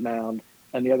pitcher's mound,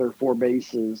 and the other 4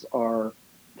 bases are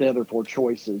the other 4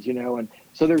 choices, and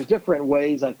so there's different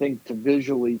ways, I think, to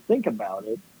visually think about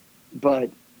it. But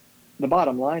the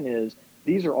bottom line is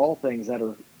these are all things that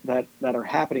are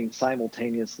happening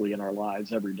simultaneously in our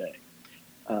lives every day.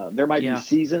 There might be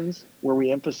seasons where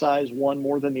we emphasize one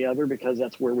more than the other because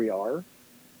that's where we are.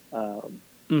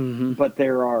 Mm-hmm.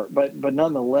 But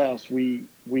nonetheless, we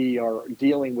are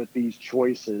dealing with these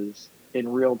choices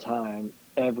in real time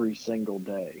every single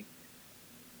day.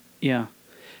 Yeah.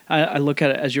 I look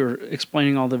at it as you're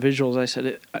explaining all the visuals. I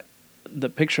said the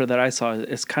picture that I saw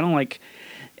is kind of like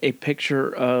a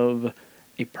picture of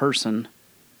a person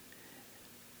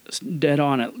dead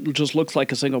on. It just looks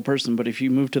like a single person, but if you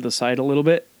move to the side a little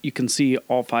bit, you can see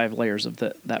all 5 layers of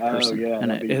that person.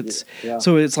 And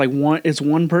so it's like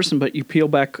one person, but you peel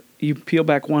back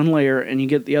one layer and you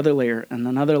get the other layer and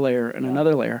another layer and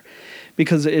another layer,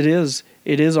 because it is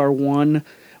our one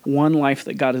life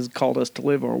that God has called us to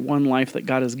live, or one life that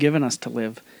God has given us to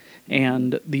live.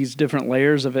 And these different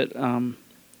layers of it, in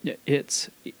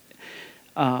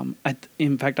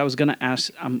fact, I was going to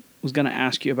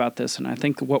ask you about this, and I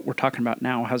think what we're talking about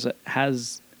now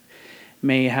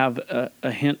may have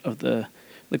a hint of the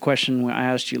question I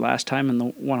asked you last time, and the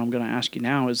one I'm going to ask you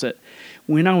now is that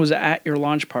when I was at your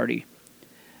launch party,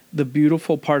 the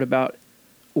beautiful part about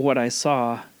what I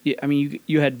saw, I mean,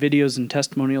 you had videos and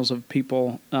testimonials of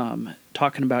people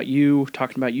talking about you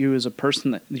as a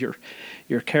person, that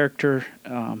your character,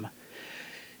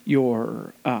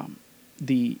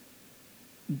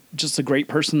 just a great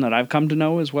person that I've come to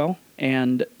know as well.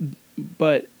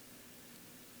 But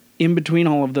in between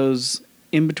all of those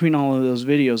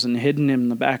videos and hidden in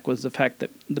the back was the fact that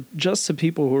just the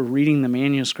people who were reading the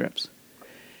manuscripts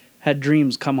had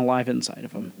dreams come alive inside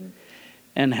of them. Mm-hmm.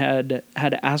 And had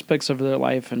aspects of their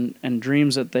life and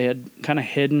dreams that they had kind of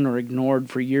hidden or ignored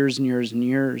for years and years and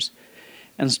years,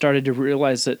 and started to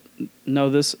realize that no,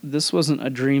 this wasn't a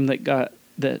dream that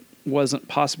wasn't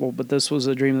possible, but this was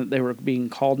a dream that they were being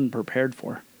called and prepared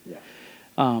for. Yeah.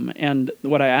 And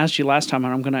what I asked you last time,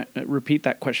 and I'm going to repeat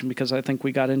that question because I think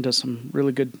we got into some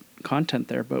really good content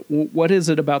there. But what is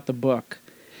it about the book?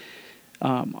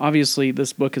 Obviously,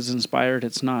 this book is inspired.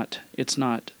 It's not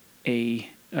a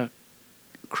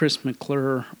Chris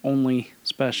McClure only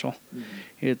special. Mm-hmm.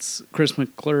 It's Chris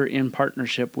McClure in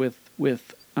partnership with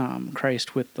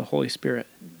Christ, with the Holy Spirit.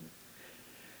 Mm-hmm.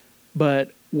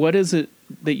 But what is it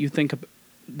that you think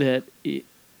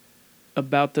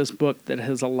about this book that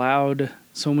has allowed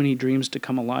so many dreams to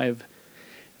come alive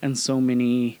and so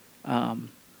much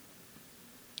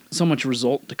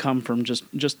result to come from just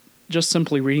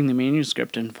simply reading the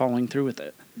manuscript and following through with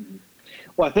it? Mm-hmm.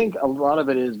 Well, I think a lot of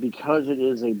it is because it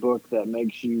is a book that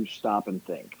makes you stop and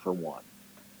think, for one.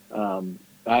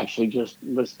 Actually, just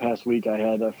this past week, I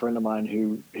had a friend of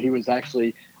mine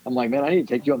I'm like, man, I need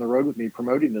to take you on the road with me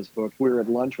promoting this book. We were at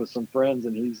lunch with some friends,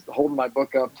 and he's holding my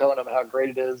book up, telling them how great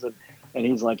it is. And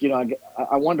he's like,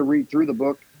 I wanted to read through the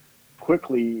book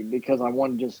quickly because I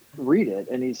wanted to just read it.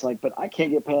 And he's like, but I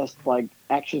can't get past like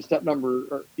action step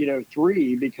number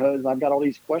 3 because I've got all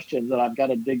these questions that I've got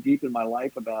to dig deep in my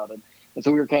life about. And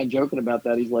so we were kind of joking about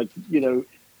that. He's like,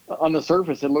 on the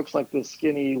surface, it looks like this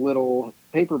skinny little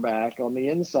paperback. On the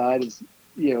inside, it's,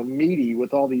 meaty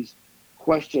with all these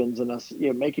questions and us,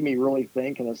 making me really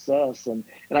think and assess. And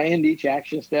I end each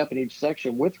action step in each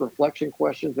section with reflection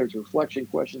questions. There's reflection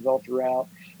questions all throughout.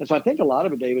 And so I think a lot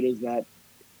of it, David, is that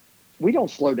we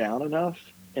don't slow down enough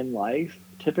in life,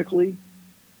 typically,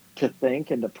 to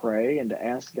think and to pray and to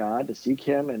ask God, to seek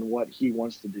him and what he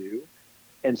wants to do.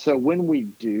 And so when we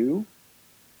do,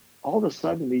 all of a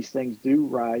sudden these things do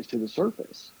rise to the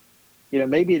surface.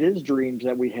 Maybe it is dreams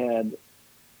that we had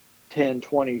 10,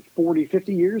 20, 40,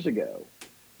 50 years ago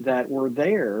that were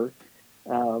there.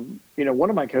 One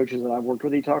of my coaches that I've worked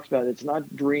with, he talks about it's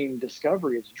not dream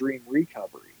discovery, it's dream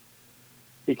recovery.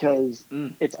 Because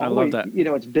it's always,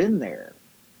 it's been there.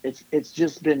 It's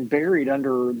just been buried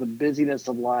under the busyness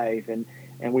of life, and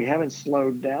we haven't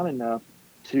slowed down enough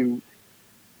to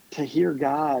hear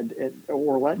God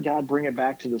or let God bring it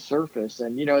back to the surface.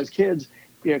 And, as kids,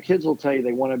 kids will tell you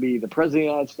they want to be the president of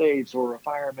the United States or a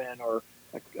fireman or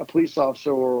a police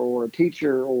officer or a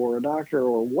teacher or a doctor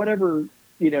or whatever,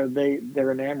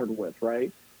 they're enamored with,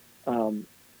 right?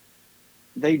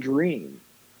 They dream.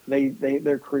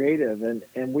 They're creative,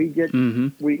 and we get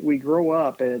we grow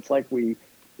up, and it's like we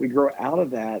grow out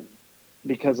of that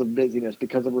because of busyness,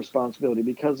 because of responsibility,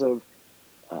 because of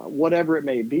whatever it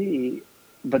may be.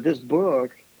 But this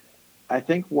book, I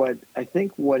think what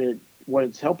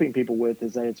it's helping people with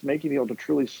is that it's making people to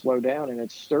truly slow down, and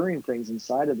it's stirring things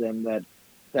inside of them that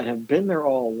have been there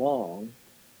all along,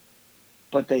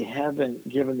 but they haven't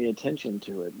given the attention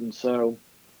to it. And so,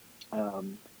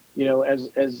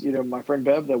 as my friend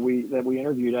Bev that we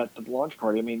interviewed at the launch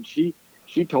party, I mean, she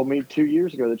told me 2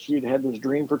 years ago that she had this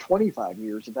dream for 25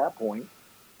 years at that point.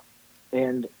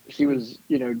 And she was,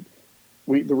 the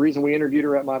reason we interviewed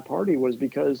her at my party was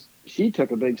because she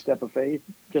took a big step of faith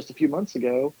just a few months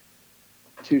ago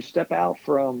to step out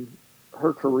from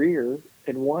her career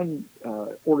in one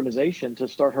organization to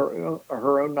start her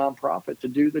own nonprofit to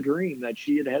do the dream that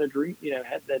she had a dream,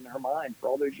 had that in her mind for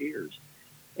all those years.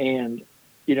 And,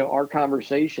 our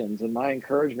conversations and my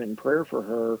encouragement and prayer for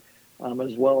her,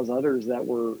 as well as others that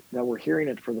were hearing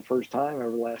it for the first time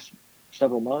over the last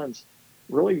several months,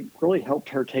 really, really helped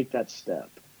her take that step.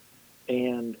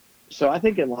 And so I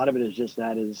think a lot of it is just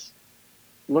that is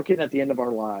looking at the end of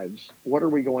our lives. What are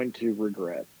we going to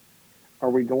regret? Are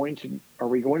we going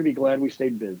to be glad we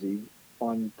stayed busy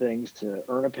on things to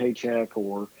earn a paycheck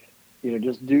or,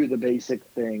 just do the basic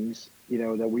things,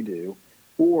 that we do?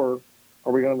 Or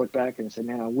are we going to look back and say,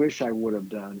 man, I wish I would have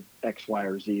done X, Y,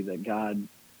 or Z that God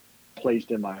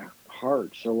placed in my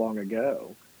heart so long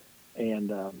ago?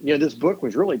 And, this book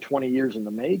was really 20 years in the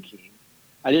making.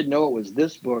 I didn't know it was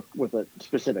this book with a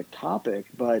specific topic,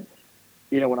 but,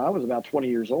 when I was about 20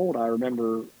 years old, I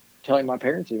remember telling my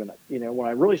parents even, when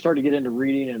I really started to get into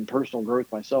reading and personal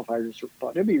growth myself, I just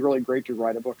thought it'd be really great to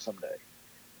write a book someday.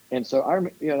 And so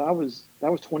that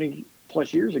was 20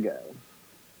 plus years ago.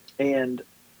 And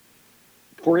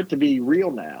for it to be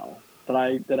real now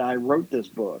that I wrote this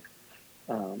book,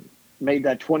 made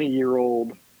that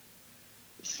 20-year-old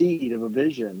seed of a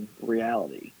vision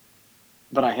reality.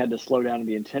 But I had to slow down and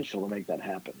be intentional to make that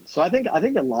happen. So I think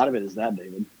a lot of it is that,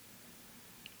 David.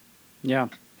 Yeah,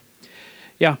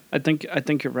 I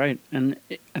think you're right, and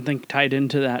I think tied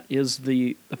into that is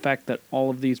the fact that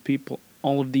all of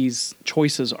these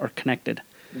choices are connected.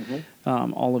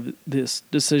 Mm-hmm. All of this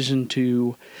decision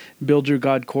to build your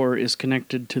God core is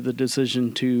connected to the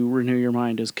decision to renew your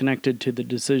mind, is connected to the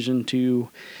decision to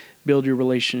build your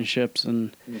relationships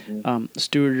and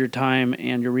steward your time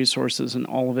and your resources, and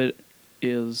all of it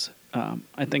is.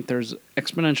 I think there's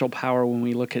exponential power when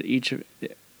we look at each of.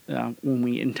 When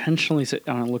we intentionally sit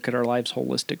down and look at our lives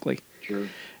holistically. Sure.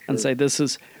 and say,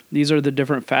 these are the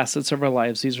different facets of our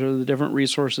lives. These are the different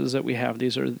resources that we have.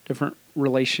 These are the different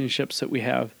relationships that we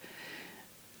have.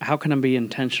 How can I be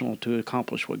intentional to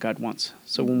accomplish what God wants?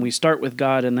 So when we start with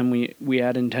God and then we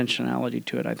add intentionality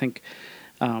to it, I think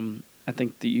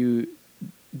that you've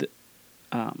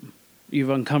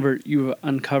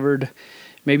uncovered,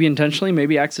 maybe intentionally,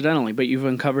 maybe accidentally, but you've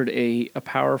uncovered a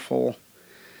powerful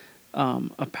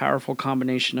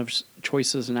combination of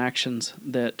choices and actions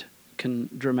that can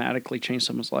dramatically change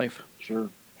someone's life. Sure.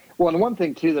 Well, and one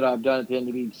thing too that I've done at the end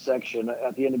of each section,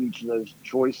 at the end of each of those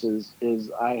choices,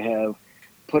 is I have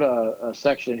put a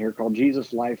section in here called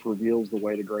Jesus' Life Reveals the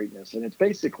Way to Greatness. And it's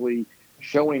basically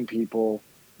showing people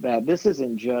that this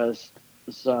isn't just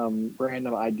some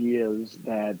random ideas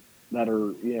that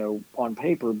are, on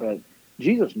paper, but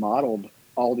Jesus modeled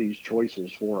all these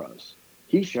choices for us.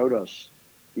 He showed us,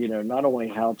 not only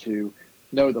how to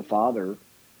know the Father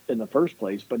in the first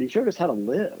place, but he showed us how to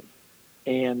live.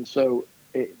 And so,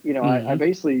 I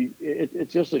basically,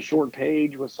 it's just a short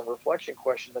page with some reflection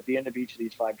questions at the end of each of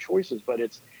these 5 choices, but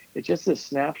it's just this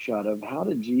snapshot of how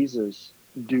did Jesus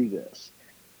do this?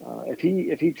 If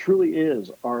he truly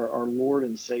is our Lord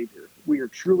and Savior, we are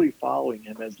truly following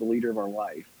him as the leader of our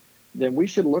life, then we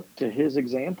should look to his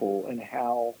example and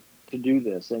how to do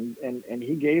this. And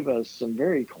he gave us some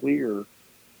very clear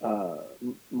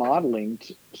modeling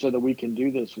so that we can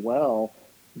do this well,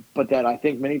 but that I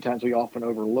think many times we often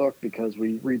overlook because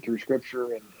we read through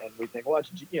scripture and we think, well,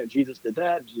 Jesus did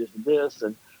that, Jesus did this,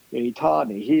 and he taught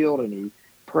and he healed and he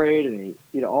prayed and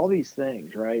he, all these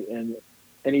things, right? And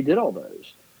he did all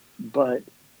those, but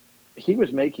he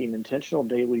was making intentional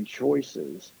daily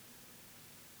choices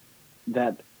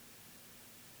that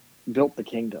built the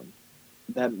kingdom,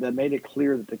 that made it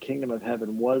clear that the kingdom of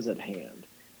heaven was at hand,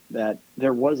 that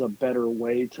there was a better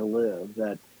way to live,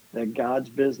 that God's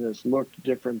business looked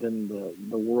different than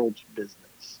the world's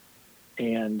business.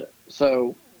 And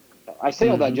so I say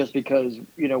all that just because,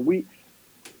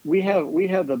 we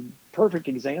have the perfect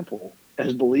example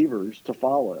as believers to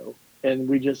follow, and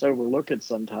we just overlook it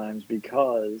sometimes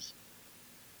because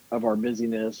of our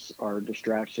busyness, our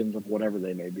distractions of whatever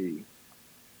they may be.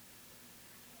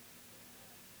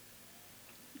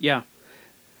 Yeah.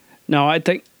 No, I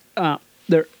think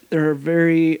there are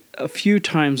a few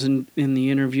times in the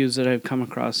interviews that I've come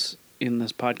across in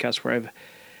this podcast where I've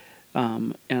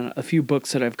and a few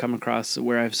books that I've come across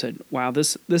where I've said, wow,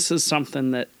 this is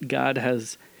something that God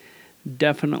has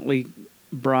definitely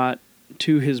brought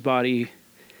to his body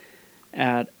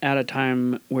at a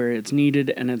time where it's needed,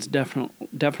 and it's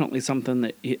definitely something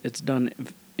that it's done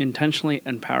intentionally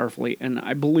and powerfully. And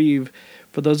I believe,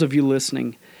 for those of you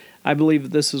listening, I believe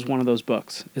this is one of those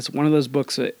books. It's one of those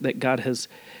books that God has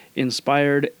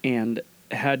inspired and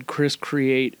had Chris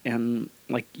create, and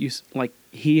like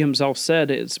he himself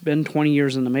said, it's been 20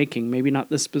 years in the making. Maybe not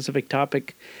this specific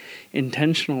topic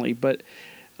intentionally, but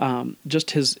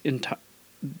just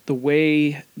the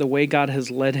way God has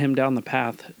led him down the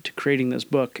path to creating this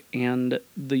book, and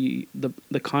the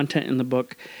content in the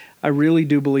book. I really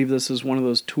do believe this is one of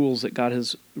those tools that God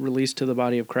has released to the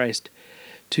body of Christ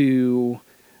to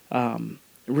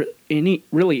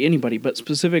anybody, but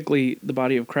specifically the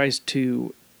body of Christ,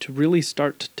 to really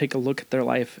start to take a look at their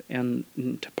life and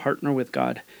to partner with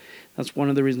God. That's one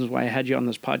of the reasons why I had you on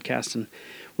this podcast, and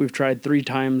we've tried 3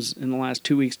 times in the last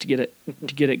 2 weeks to get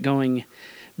it going,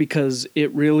 because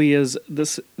it really is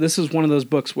this is one of those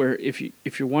books where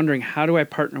if you're wondering, how do I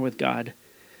partner with God,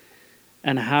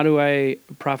 and how do I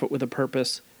profit with a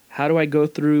purpose, how do I go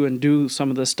through and do some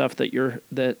of the stuff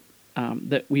that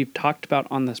we've talked about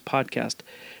on this podcast,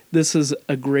 this is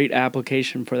a great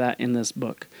application for that in this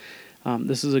book.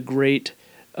 This is a great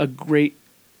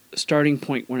starting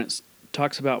point when it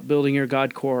talks about building your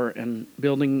God core and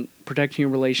protecting your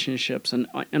relationships,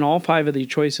 and all 5 of these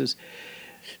choices,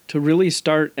 to really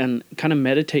start and kind of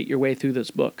meditate your way through this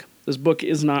book. This book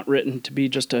is not written to be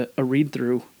just a read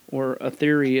through or a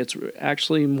theory. It's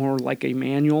actually more like a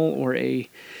manual or a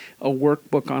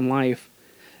workbook on life.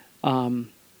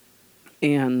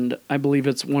 And I believe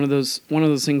it's one of those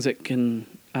things that can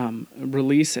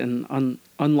release and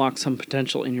unlock some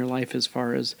potential in your life as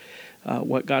far as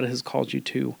what God has called you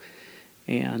to,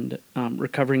 and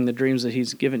recovering the dreams that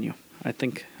he's given you. I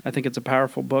think it's a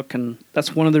powerful book, and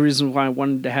that's one of the reasons why I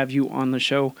wanted to have you on the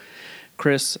show,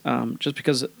 Chris, just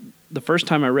because the first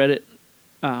time I read it,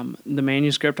 the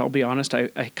manuscript, I'll be honest,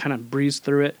 I kind of breezed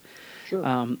through it. Sure.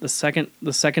 The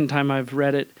second time I've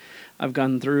read it, I've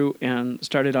gone through and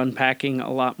started unpacking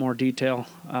a lot more detail,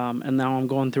 and now I'm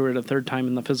going through it a third time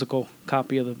in the physical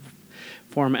copy of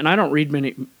form. And I don't read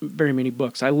very many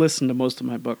books. I listen to most of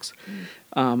my books.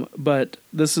 But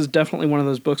this is definitely one of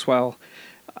those books. While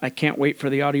I can't wait for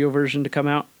the audio version to come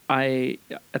out,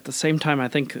 at the same time, I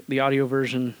think the audio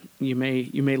version, you may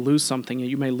lose something.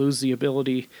 You may lose the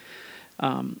ability,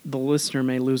 the listener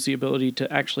may lose the ability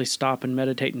to actually stop and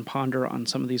meditate and ponder on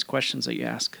some of these questions that you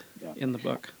ask in the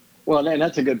book. Well, and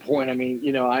that's a good point. I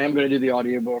mean, I am going to do the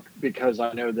audiobook because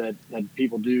I know that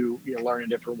people do, learn in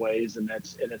different ways, and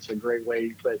it's a great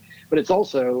way. But it's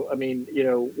also, I mean,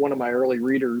 one of my early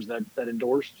readers that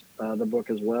endorsed the book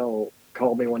as well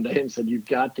called me one day and said, "You've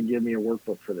got to give me a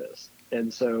workbook for this."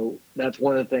 And so that's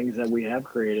one of the things that we have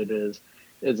created is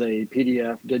a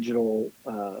PDF digital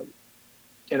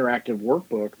interactive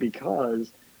workbook,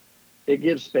 because it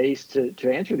gives space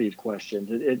to answer these questions.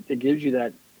 It gives you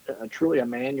that. Truly a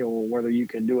manual, whether you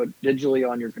can do it digitally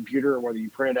on your computer or whether you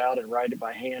print it out and write it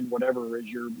by hand, whatever is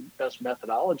your best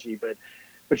methodology. But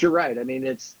you're right. I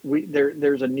mean,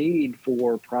 there's a need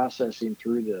for processing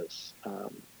through this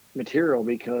material,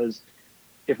 because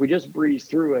if we just breeze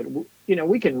through it,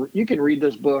 you can read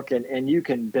this book and you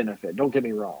can benefit. Don't get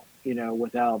me wrong,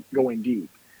 without going deep.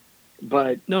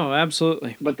 But no,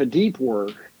 absolutely. But the deep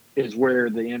work is where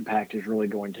the impact is really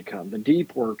going to come. The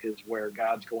deep work is where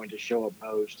God's going to show up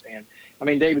most. And I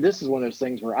mean, David, this is one of those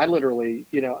things where I literally,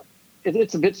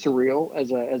 it's a bit surreal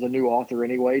as a new author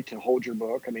anyway, to hold your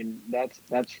book. I mean, I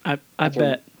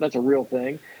bet that's a real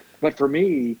thing. But for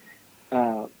me,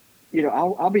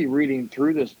 I'll be reading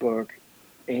through this book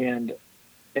and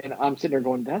I'm sitting there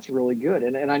going, that's really good.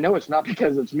 And I know it's not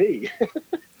because it's me.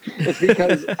 It's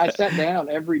because I sat down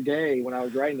every day when I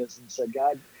was writing this and said,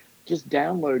 God, just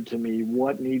download to me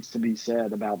what needs to be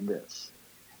said about this.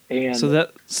 And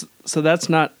so that's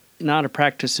not a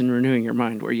practice in renewing your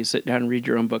mind, where you sit down and read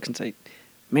your own book and say,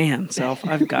 "Man, self,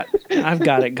 I've got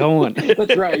it going."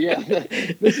 That's right. Yeah,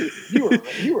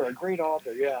 you were a great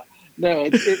author. Yeah, no,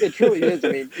 it truly is. I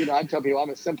mean, I tell people I'm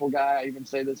a simple guy. I even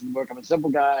say this in the book. I'm a simple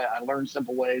guy. I learn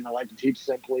simple ways. I like to teach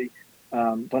simply.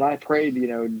 But I prayed,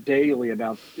 daily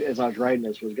about, as I was writing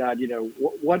this, was, God,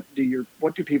 what do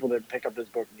people that pick up this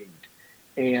book need?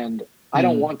 And I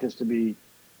don't want this to be,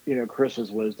 Chris's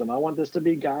wisdom. I want this to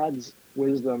be God's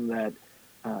wisdom that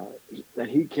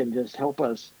he can just help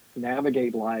us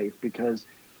navigate life. Because,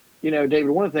 David,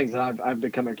 one of the things that I've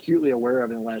become acutely aware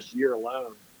of in the last year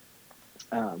alone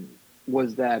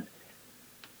was that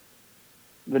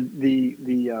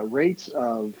the rates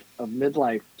of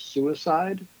midlife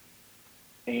suicide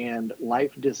and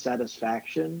life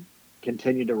dissatisfaction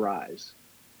continue to rise.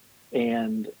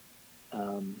 And,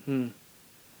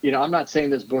 I'm not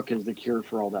saying this book is the cure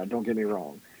for all that. Don't get me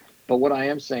wrong. But what I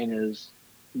am saying is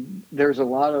there's a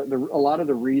lot of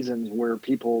the reasons where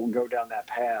people go down that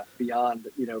path beyond,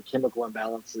 chemical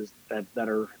imbalances that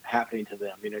are happening to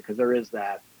them, because there is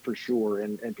that for sure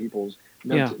in people's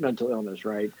mental illness.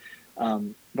 Right. But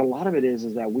a lot of it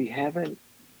is that we haven't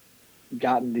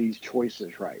gotten these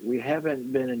choices right. We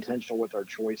haven't been intentional with our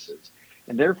choices,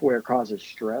 and therefore it causes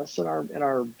stress in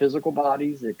our physical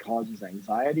bodies. It causes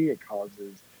anxiety. It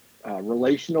causes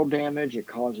relational damage. It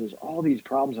causes all these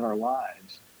problems in our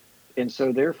lives. And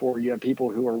so therefore you have people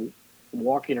who are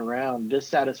walking around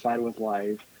dissatisfied with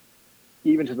life,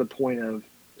 even to the point of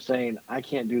saying, I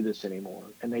can't do this anymore.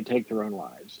 And they take their own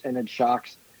lives. And it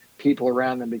shocks people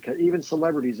around them, because even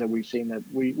celebrities that we've seen that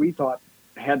we thought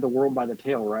had the world by the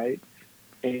tail, right?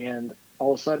 And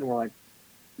all of a sudden we're like,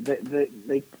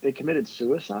 they committed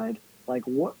suicide? Like,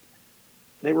 what?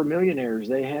 They were millionaires.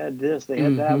 They had this, they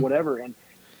had that, whatever.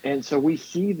 And so we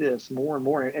see this more and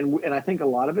more. And I think a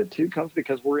lot of it too comes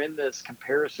because we're in this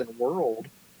comparison world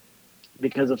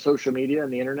because of social media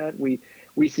and the internet. We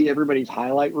see everybody's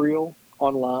highlight reel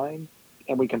online,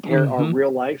 and we compare our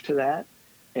real life to that.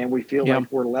 And we feel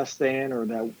like we're less than, or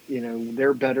that,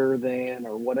 they're better than,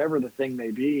 or whatever the thing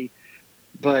may be.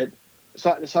 But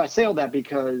so I say all that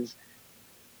because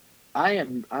I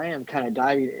am kind of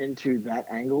diving into that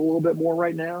angle a little bit more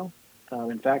right now.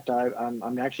 In fact,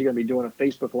 I'm actually going to be doing a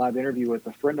Facebook Live interview with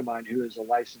a friend of mine who is a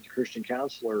licensed Christian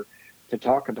counselor to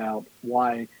talk about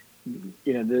why,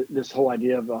 this whole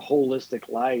idea of a holistic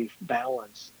life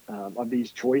balance of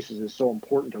these choices is so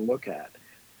important to look at,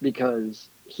 because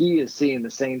he is seeing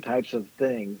the same types of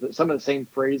things, some of the same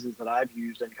phrases that I've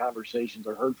used in conversations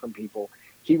or heard from people.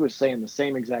 He was saying the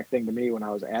same exact thing to me when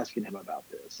I was asking him about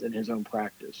this in his own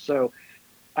practice. So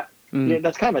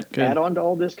that's kind of an add-on to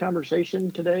all this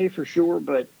conversation today for sure.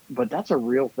 But that's a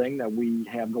real thing that we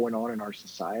have going on in our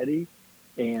society.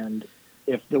 And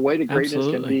if the way to greatness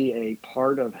can be a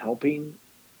part of helping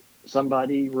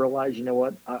somebody realize,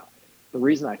 the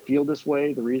reason I feel this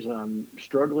way, the reason I'm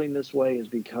struggling this way is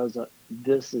because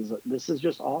this is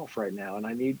just off right now, and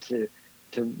I need to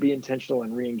be intentional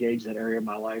and re-engage that area of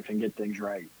my life and get things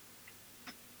right.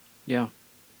 Yeah.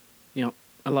 Yeah.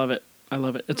 I love it. I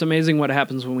love it. It's amazing what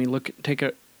happens when we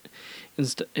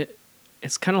it's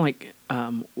kind of like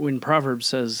when Proverbs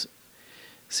says,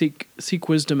 seek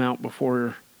wisdom out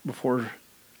before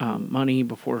money,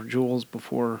 before jewels,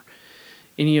 before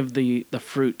any of the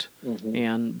fruit. Mm-hmm.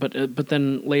 And but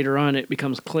then later on it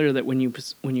becomes clear that when you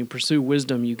pursue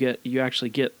wisdom, you actually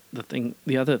get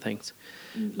the other things.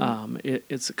 Mm-hmm.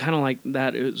 It's kind of like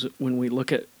that is when we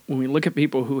look at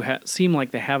people who seem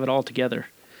like they have it all together,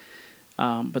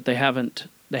 but they haven't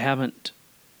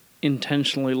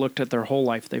intentionally looked at their whole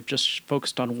life. They've just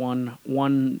focused on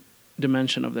one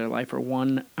dimension of their life or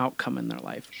one outcome in their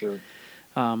life. Sure.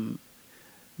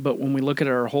 But when we look at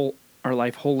our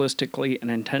life holistically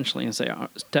and intentionally and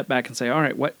step back and say, all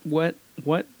right, what,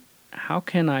 how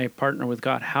can I partner with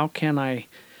God? How can I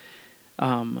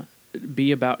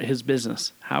be about His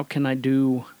business? How can I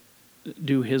do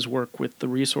His work with the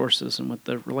resources and with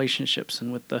the relationships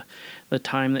and with the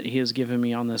time that He has given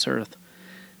me on this earth?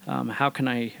 How can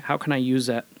I use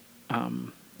that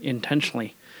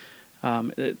intentionally?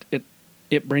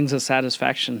 It brings a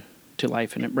satisfaction to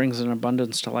life, and it brings an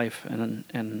abundance to life,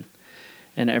 and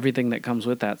everything that comes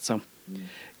with that. So,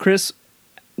 Chris,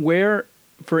 where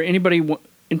for anybody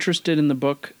interested in the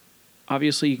book,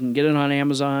 obviously you can get it on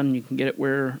Amazon. You can get it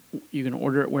you can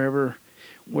order it wherever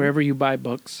you buy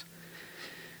books.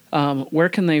 Where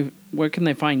can they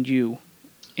find you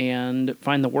and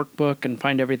find the workbook and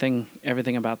find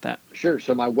everything about that? Sure.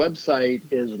 So my website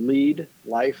is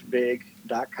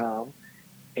leadlifebig.com.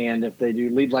 And if they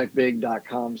do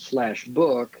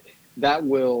leadlifebig.com/book, that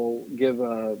will give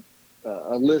a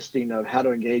listing of how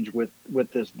to engage with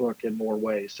this book in more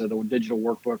ways. So the digital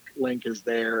workbook link is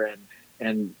there,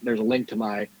 and there's a link to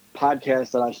my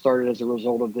podcast that I started as a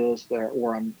result of this,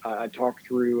 where I talk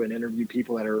through and interview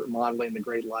people that are modeling the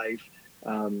great life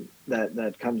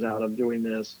that comes out of doing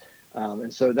this.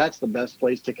 And so that's the best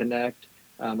place to connect.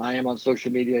 I am on social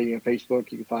media. You can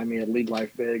Facebook. You can find me at Lead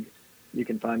Life Big. You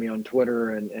can find me on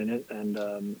Twitter and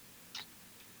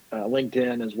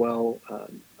LinkedIn as well.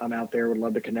 I'm out there. Would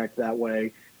love to connect that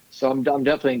way. So I'm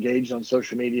definitely engaged on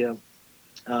social media.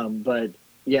 But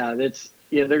yeah,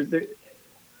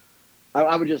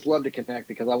 I would just love to connect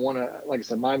because I want to, like I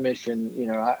said, my mission.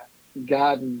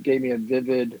 God gave me a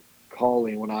vivid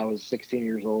calling when I was 16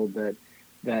 years old that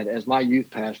as my youth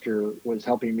pastor was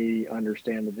helping me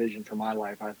understand the vision for my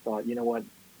life. I thought, you know what,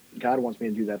 God wants me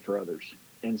to do that for others.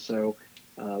 And so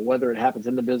whether it happens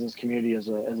in the business community as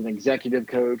an executive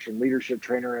coach and leadership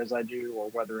trainer as I do, or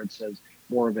whether it's as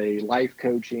more of a life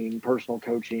coaching, personal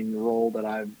coaching role that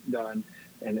I've done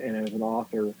and as an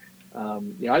author, I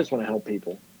just want to help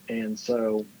people. And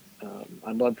so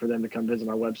I'd love for them to come visit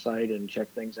my website and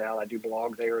check things out. I do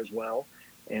blog there as well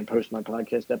and post my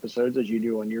podcast episodes as you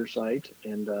do on your site.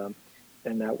 And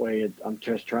that way I'm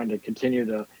just trying to continue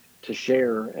to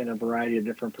share in a variety of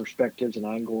different perspectives and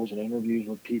angles and interviews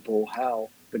with people how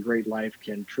the great life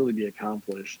can truly be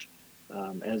accomplished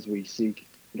as we seek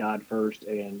God first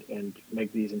and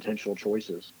make these intentional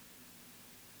choices.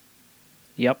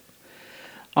 Yep.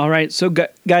 All right. So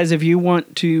guys, if you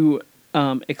want to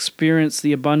experience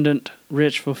the abundant,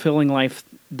 rich, fulfilling life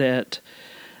that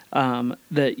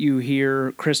you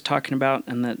hear Chris talking about,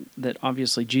 and that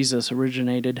obviously Jesus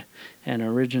originated and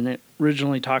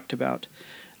originally talked about,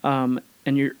 and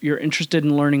you're interested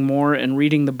in learning more and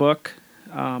reading the book,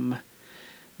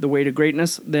 The Way to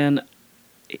Greatness, then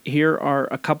here are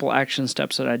a couple action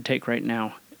steps that I'd take right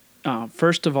now.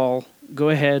 First of all, go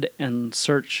ahead and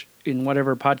search in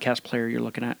whatever podcast player you're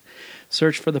looking at.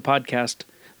 Search for the podcast,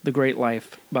 The Great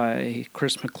Life by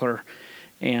Chris McClure,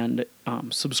 and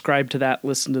subscribe to that,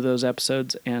 listen to those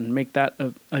episodes, and make that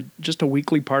just a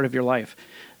weekly part of your life.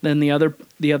 Then the other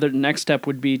next step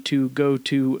would be to go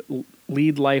to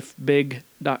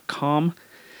leadlifebig.com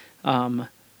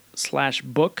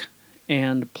 /book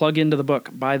and plug into the book,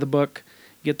 buy the book,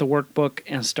 get the workbook,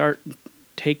 and start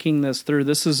taking this through.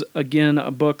 This is, again,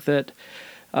 a book that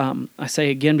I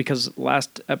say again because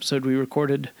last episode we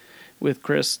recorded with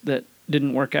Chris that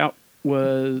didn't work out.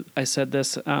 I said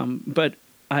this, but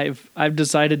I've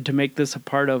decided to make this a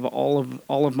part of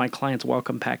all of my clients'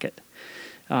 welcome packet,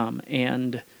 so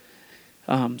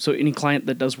any client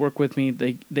that does work with me,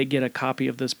 they get a copy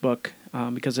of this book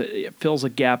because it fills a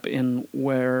gap in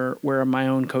where my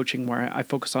own coaching, where I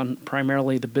focus on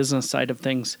primarily the business side of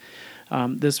things,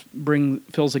 this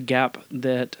fills a gap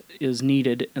that is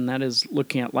needed, and that is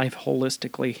looking at life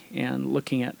holistically and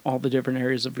looking at all the different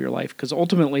areas of your life. Because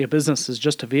ultimately, a business is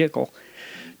just a vehicle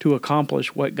to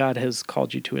accomplish what God has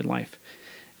called you to in life.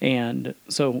 And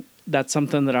so that's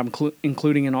something that I'm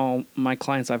including in all my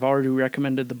clients. I've already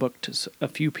recommended the book to a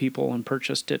few people and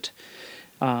purchased it.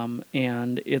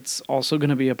 And it's also going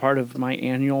to be a part of my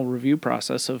annual review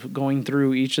process of going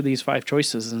through each of these 5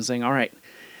 choices and saying, all right,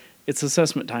 it's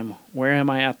assessment time. Where am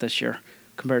I at this year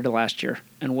compared to last year?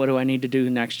 And what do I need to do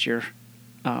next year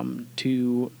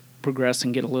to progress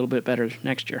and get a little bit better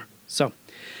next year? So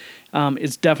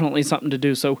it's definitely something to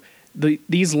do. So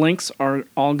these links are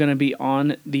all going to be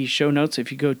on the show notes. If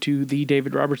you go to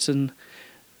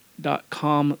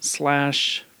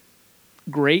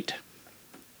thedavidrobertson.com/great,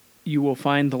 you will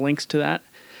find the links to that.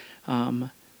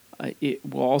 It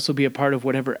will also be a part of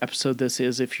whatever episode this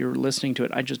is. If you're listening to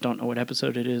it, I just don't know what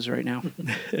episode it is right now.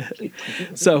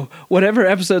 So whatever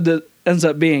episode that ends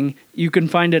up being, you can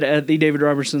find it at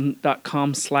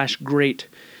thedavidrobertson.com/great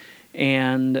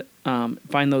and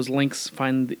find those links,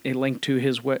 find a link to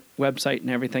his website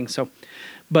and everything. So,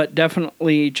 but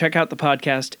definitely check out the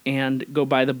podcast and go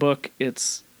buy the book.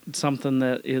 It's something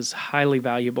that is highly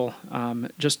valuable.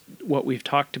 Just what we've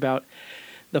talked about.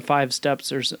 The 5 steps,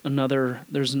 there's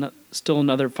still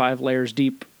another 5 layers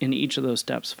deep in each of those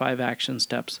steps, 5 action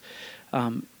steps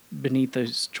beneath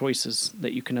those choices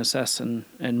that you can assess and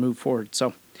move forward.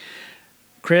 So,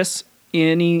 Chris,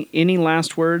 any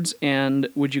last words, and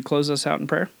would you close us out in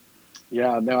prayer?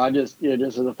 Yeah, no, just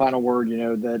as a final word,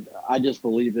 that I just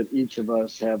believe that each of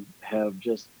us have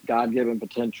just God-given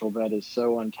potential that is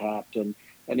so untapped, and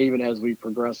even as we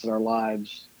progress in our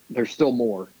lives, there's still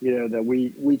more, that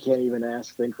we can't even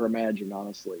ask, think, or imagine,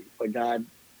 honestly. But God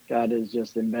has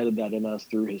just embedded that in us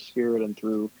through His Spirit and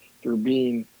through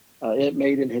being it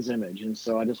made in His image. And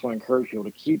so I just want to encourage people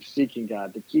to keep seeking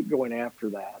God, to keep going after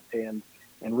that, and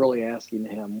really asking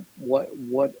Him, what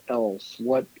else,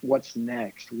 what's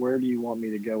next? Where do you want me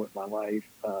to go with my life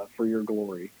for Your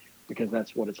glory? Because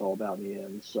that's what it's all about in the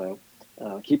end. So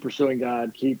keep pursuing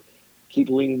God, keep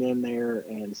leaning in there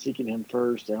and seeking Him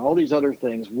first, and all these other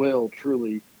things will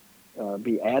truly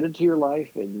be added to your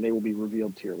life, and they will be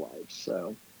revealed to your life.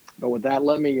 So, but with that,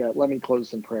 let me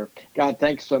close in prayer. God,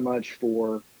 thanks so much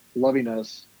for loving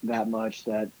us that much,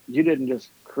 that You didn't just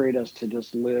create us to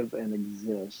just live and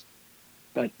exist,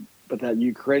 but that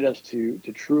You create us to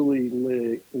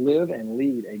truly live and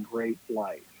lead a great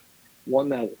life, one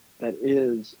that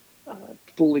is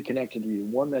fully connected to You,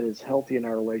 one that is healthy in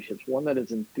our relationships, one that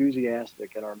is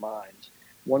enthusiastic in our minds,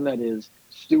 one that is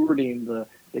stewarding the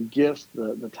gifts,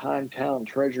 the time, talent,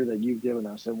 treasure that You've given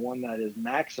us, and one that is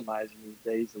maximizing these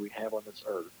days that we have on this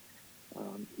earth.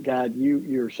 God,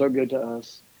 You're so good to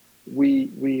us.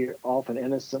 We often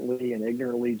innocently and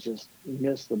ignorantly just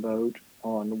miss the boat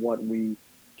on what we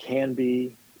can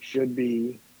be, should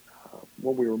be,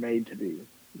 what we were made to be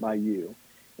by You.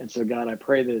 And so, God, I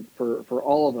pray that for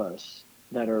all of us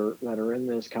that are in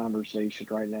this conversation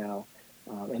right now,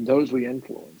 and those we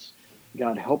influence,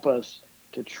 God, help us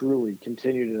to truly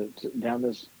continue to down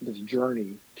this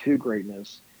journey to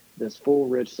greatness, this full,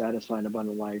 rich, satisfying,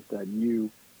 abundant life that You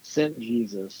sent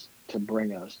Jesus to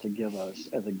bring us, to give us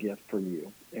as a gift from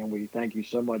You. And we thank You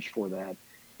so much for that.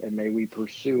 And may we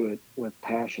pursue it with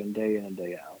passion day in and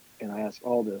day out. And I ask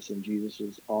all this in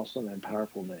Jesus' awesome and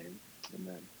powerful name.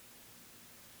 Amen.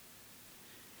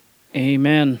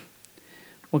 Amen.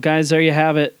 Well, guys, there you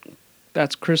have it.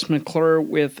 That's Chris McClure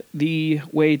with The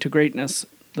Way to Greatness,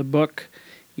 the book.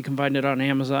 You can find it on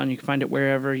Amazon. You can find it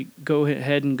wherever. You go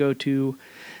ahead and go to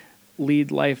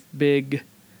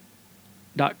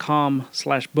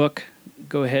leadlifebig.com/book.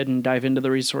 Go ahead and dive into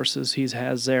the resources he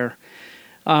has there.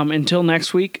 Until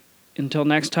next week, until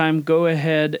next time, go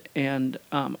ahead and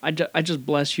I just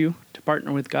bless you to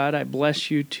partner with God. I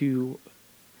bless you to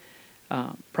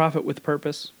profit with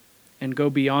purpose and go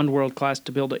beyond world class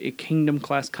to build a kingdom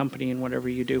class company in whatever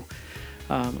you do.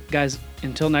 Guys,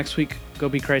 until next week, go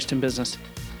be Christ in business.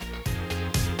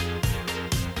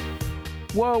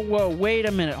 Whoa, wait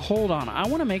a minute. Hold on. I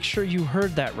want to make sure you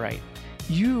heard that right.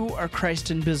 You are Christ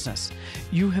in business.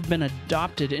 You have been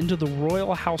adopted into the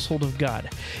royal household of God.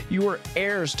 You are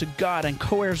heirs to God and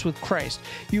co-heirs with Christ.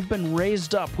 You've been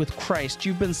raised up with Christ.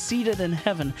 You've been seated in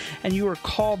heaven, and you are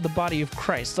called the body of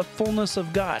Christ, the fullness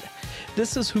of God.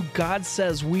 This is who God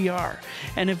says we are.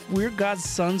 And if we're God's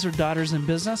sons or daughters in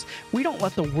business, we don't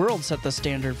let the world set the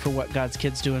standard for what God's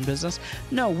kids do in business.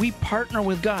 No, we partner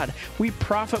with God. We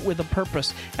profit with a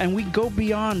purpose, and we go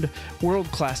beyond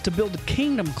world class to build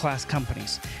kingdom class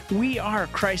companies. We are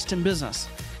Christ in business.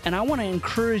 And I want to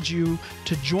encourage you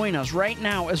to join us right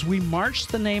now as we march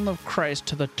the name of Christ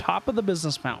to the top of the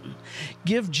business mountain.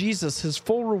 Give Jesus his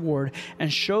full reward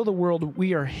and show the world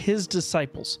we are his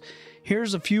disciples.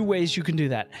 Here's a few ways you can do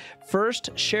that.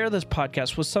 First, share this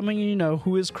podcast with someone you know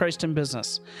who is Christ in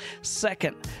business.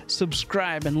 Second,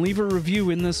 subscribe and leave a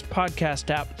review in this podcast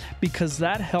app because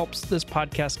that helps this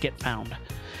podcast get found.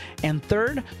 And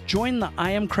third, join the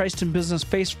I Am Christ in Business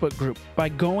Facebook group by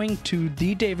going to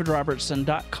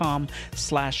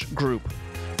thedavidrobertson.com/group.